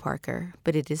Priya Parker,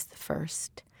 but it is the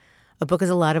first. A book is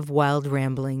a lot of wild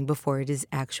rambling before it is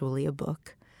actually a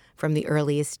book. From the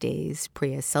earliest days,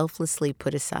 Priya selflessly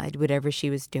put aside whatever she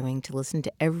was doing to listen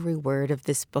to every word of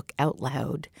this book out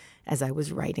loud as I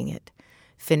was writing it.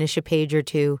 Finish a page or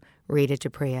two, read it to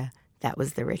Priya. That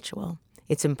was the ritual.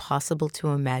 It's impossible to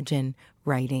imagine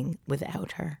writing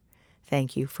without her.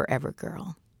 Thank you forever,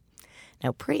 girl."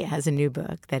 Now, Priya has a new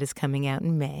book that is coming out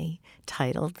in May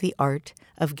titled The Art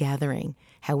of Gathering,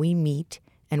 How We Meet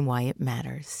and Why It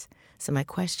Matters. So my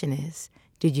question is,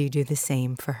 did you do the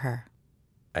same for her?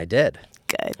 I did.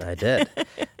 Good. I did.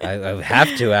 I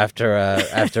have to after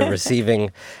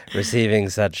receiving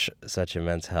such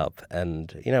immense help,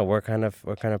 and we're kind of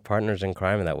partners in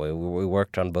crime in that way. We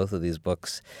worked on both of these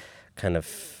books, kind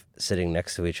of sitting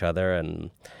next to each other,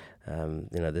 and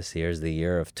this year is the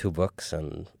year of 2 books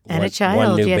and a child.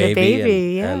 one new You had a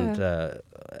baby, and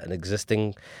an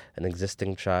existing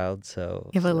child. So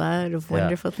You have a lot of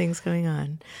wonderful things going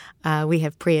on. We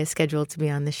have Priya scheduled to be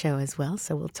on the show as well,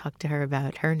 so we'll talk to her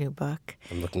about her new book.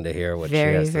 I'm looking to hear what she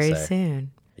has to say. Very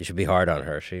soon. You should be hard on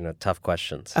her. She, tough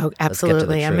questions. Oh,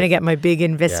 absolutely. I'm going to get my big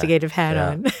investigative hat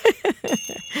on.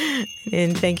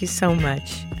 And thank you so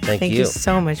much. Thank you. You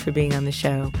so much for being on the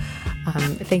show.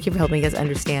 Thank you for helping us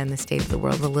understand the state of the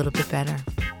world a little bit better.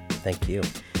 Thank you.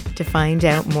 To find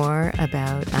out more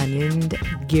about Anand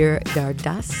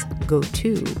Giridharadas, go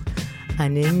to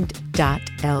anand.ly.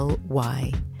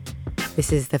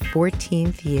 This is the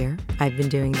 14th year I've been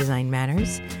doing Design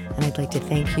Matters, and I'd like to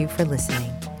thank you for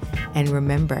listening. And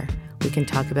remember, we can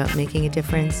talk about making a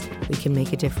difference, we can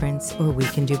make a difference, or we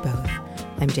can do both.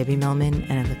 I'm Debbie Millman,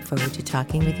 and I look forward to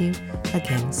talking with you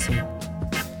again soon.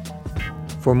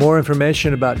 For more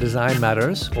information about Design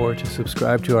Matters or to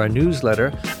subscribe to our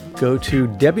newsletter, go to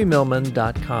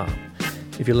debbiemillman.com.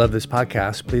 If you love this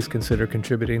podcast, please consider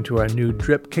contributing to our new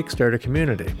Drip Kickstarter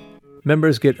community.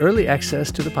 Members get early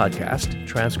access to the podcast,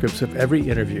 transcripts of every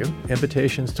interview,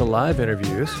 invitations to live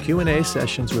interviews, Q&A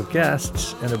sessions with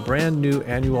guests, and a brand new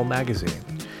annual magazine.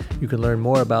 You can learn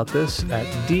more about this at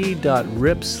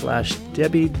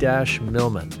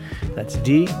d.rip/Debbie-Millman. That's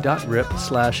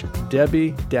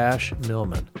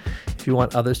d.rip/Debbie-Millman. If you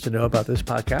want others to know about this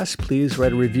podcast, please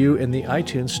write a review in the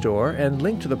iTunes store and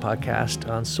link to the podcast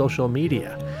on social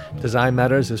media. Design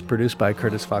Matters is produced by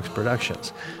Curtis Fox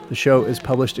Productions. The show is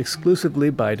published exclusively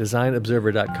by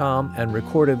DesignObserver.com and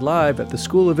recorded live at the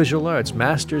School of Visual Arts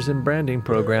Masters in Branding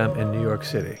program in New York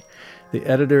City. The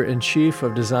editor-in-chief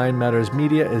of Design Matters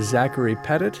Media is Zachary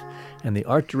Pettit, and the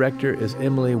art director is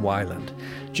Emily Weiland.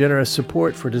 Generous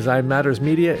support for Design Matters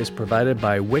Media is provided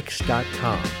by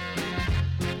Wix.com.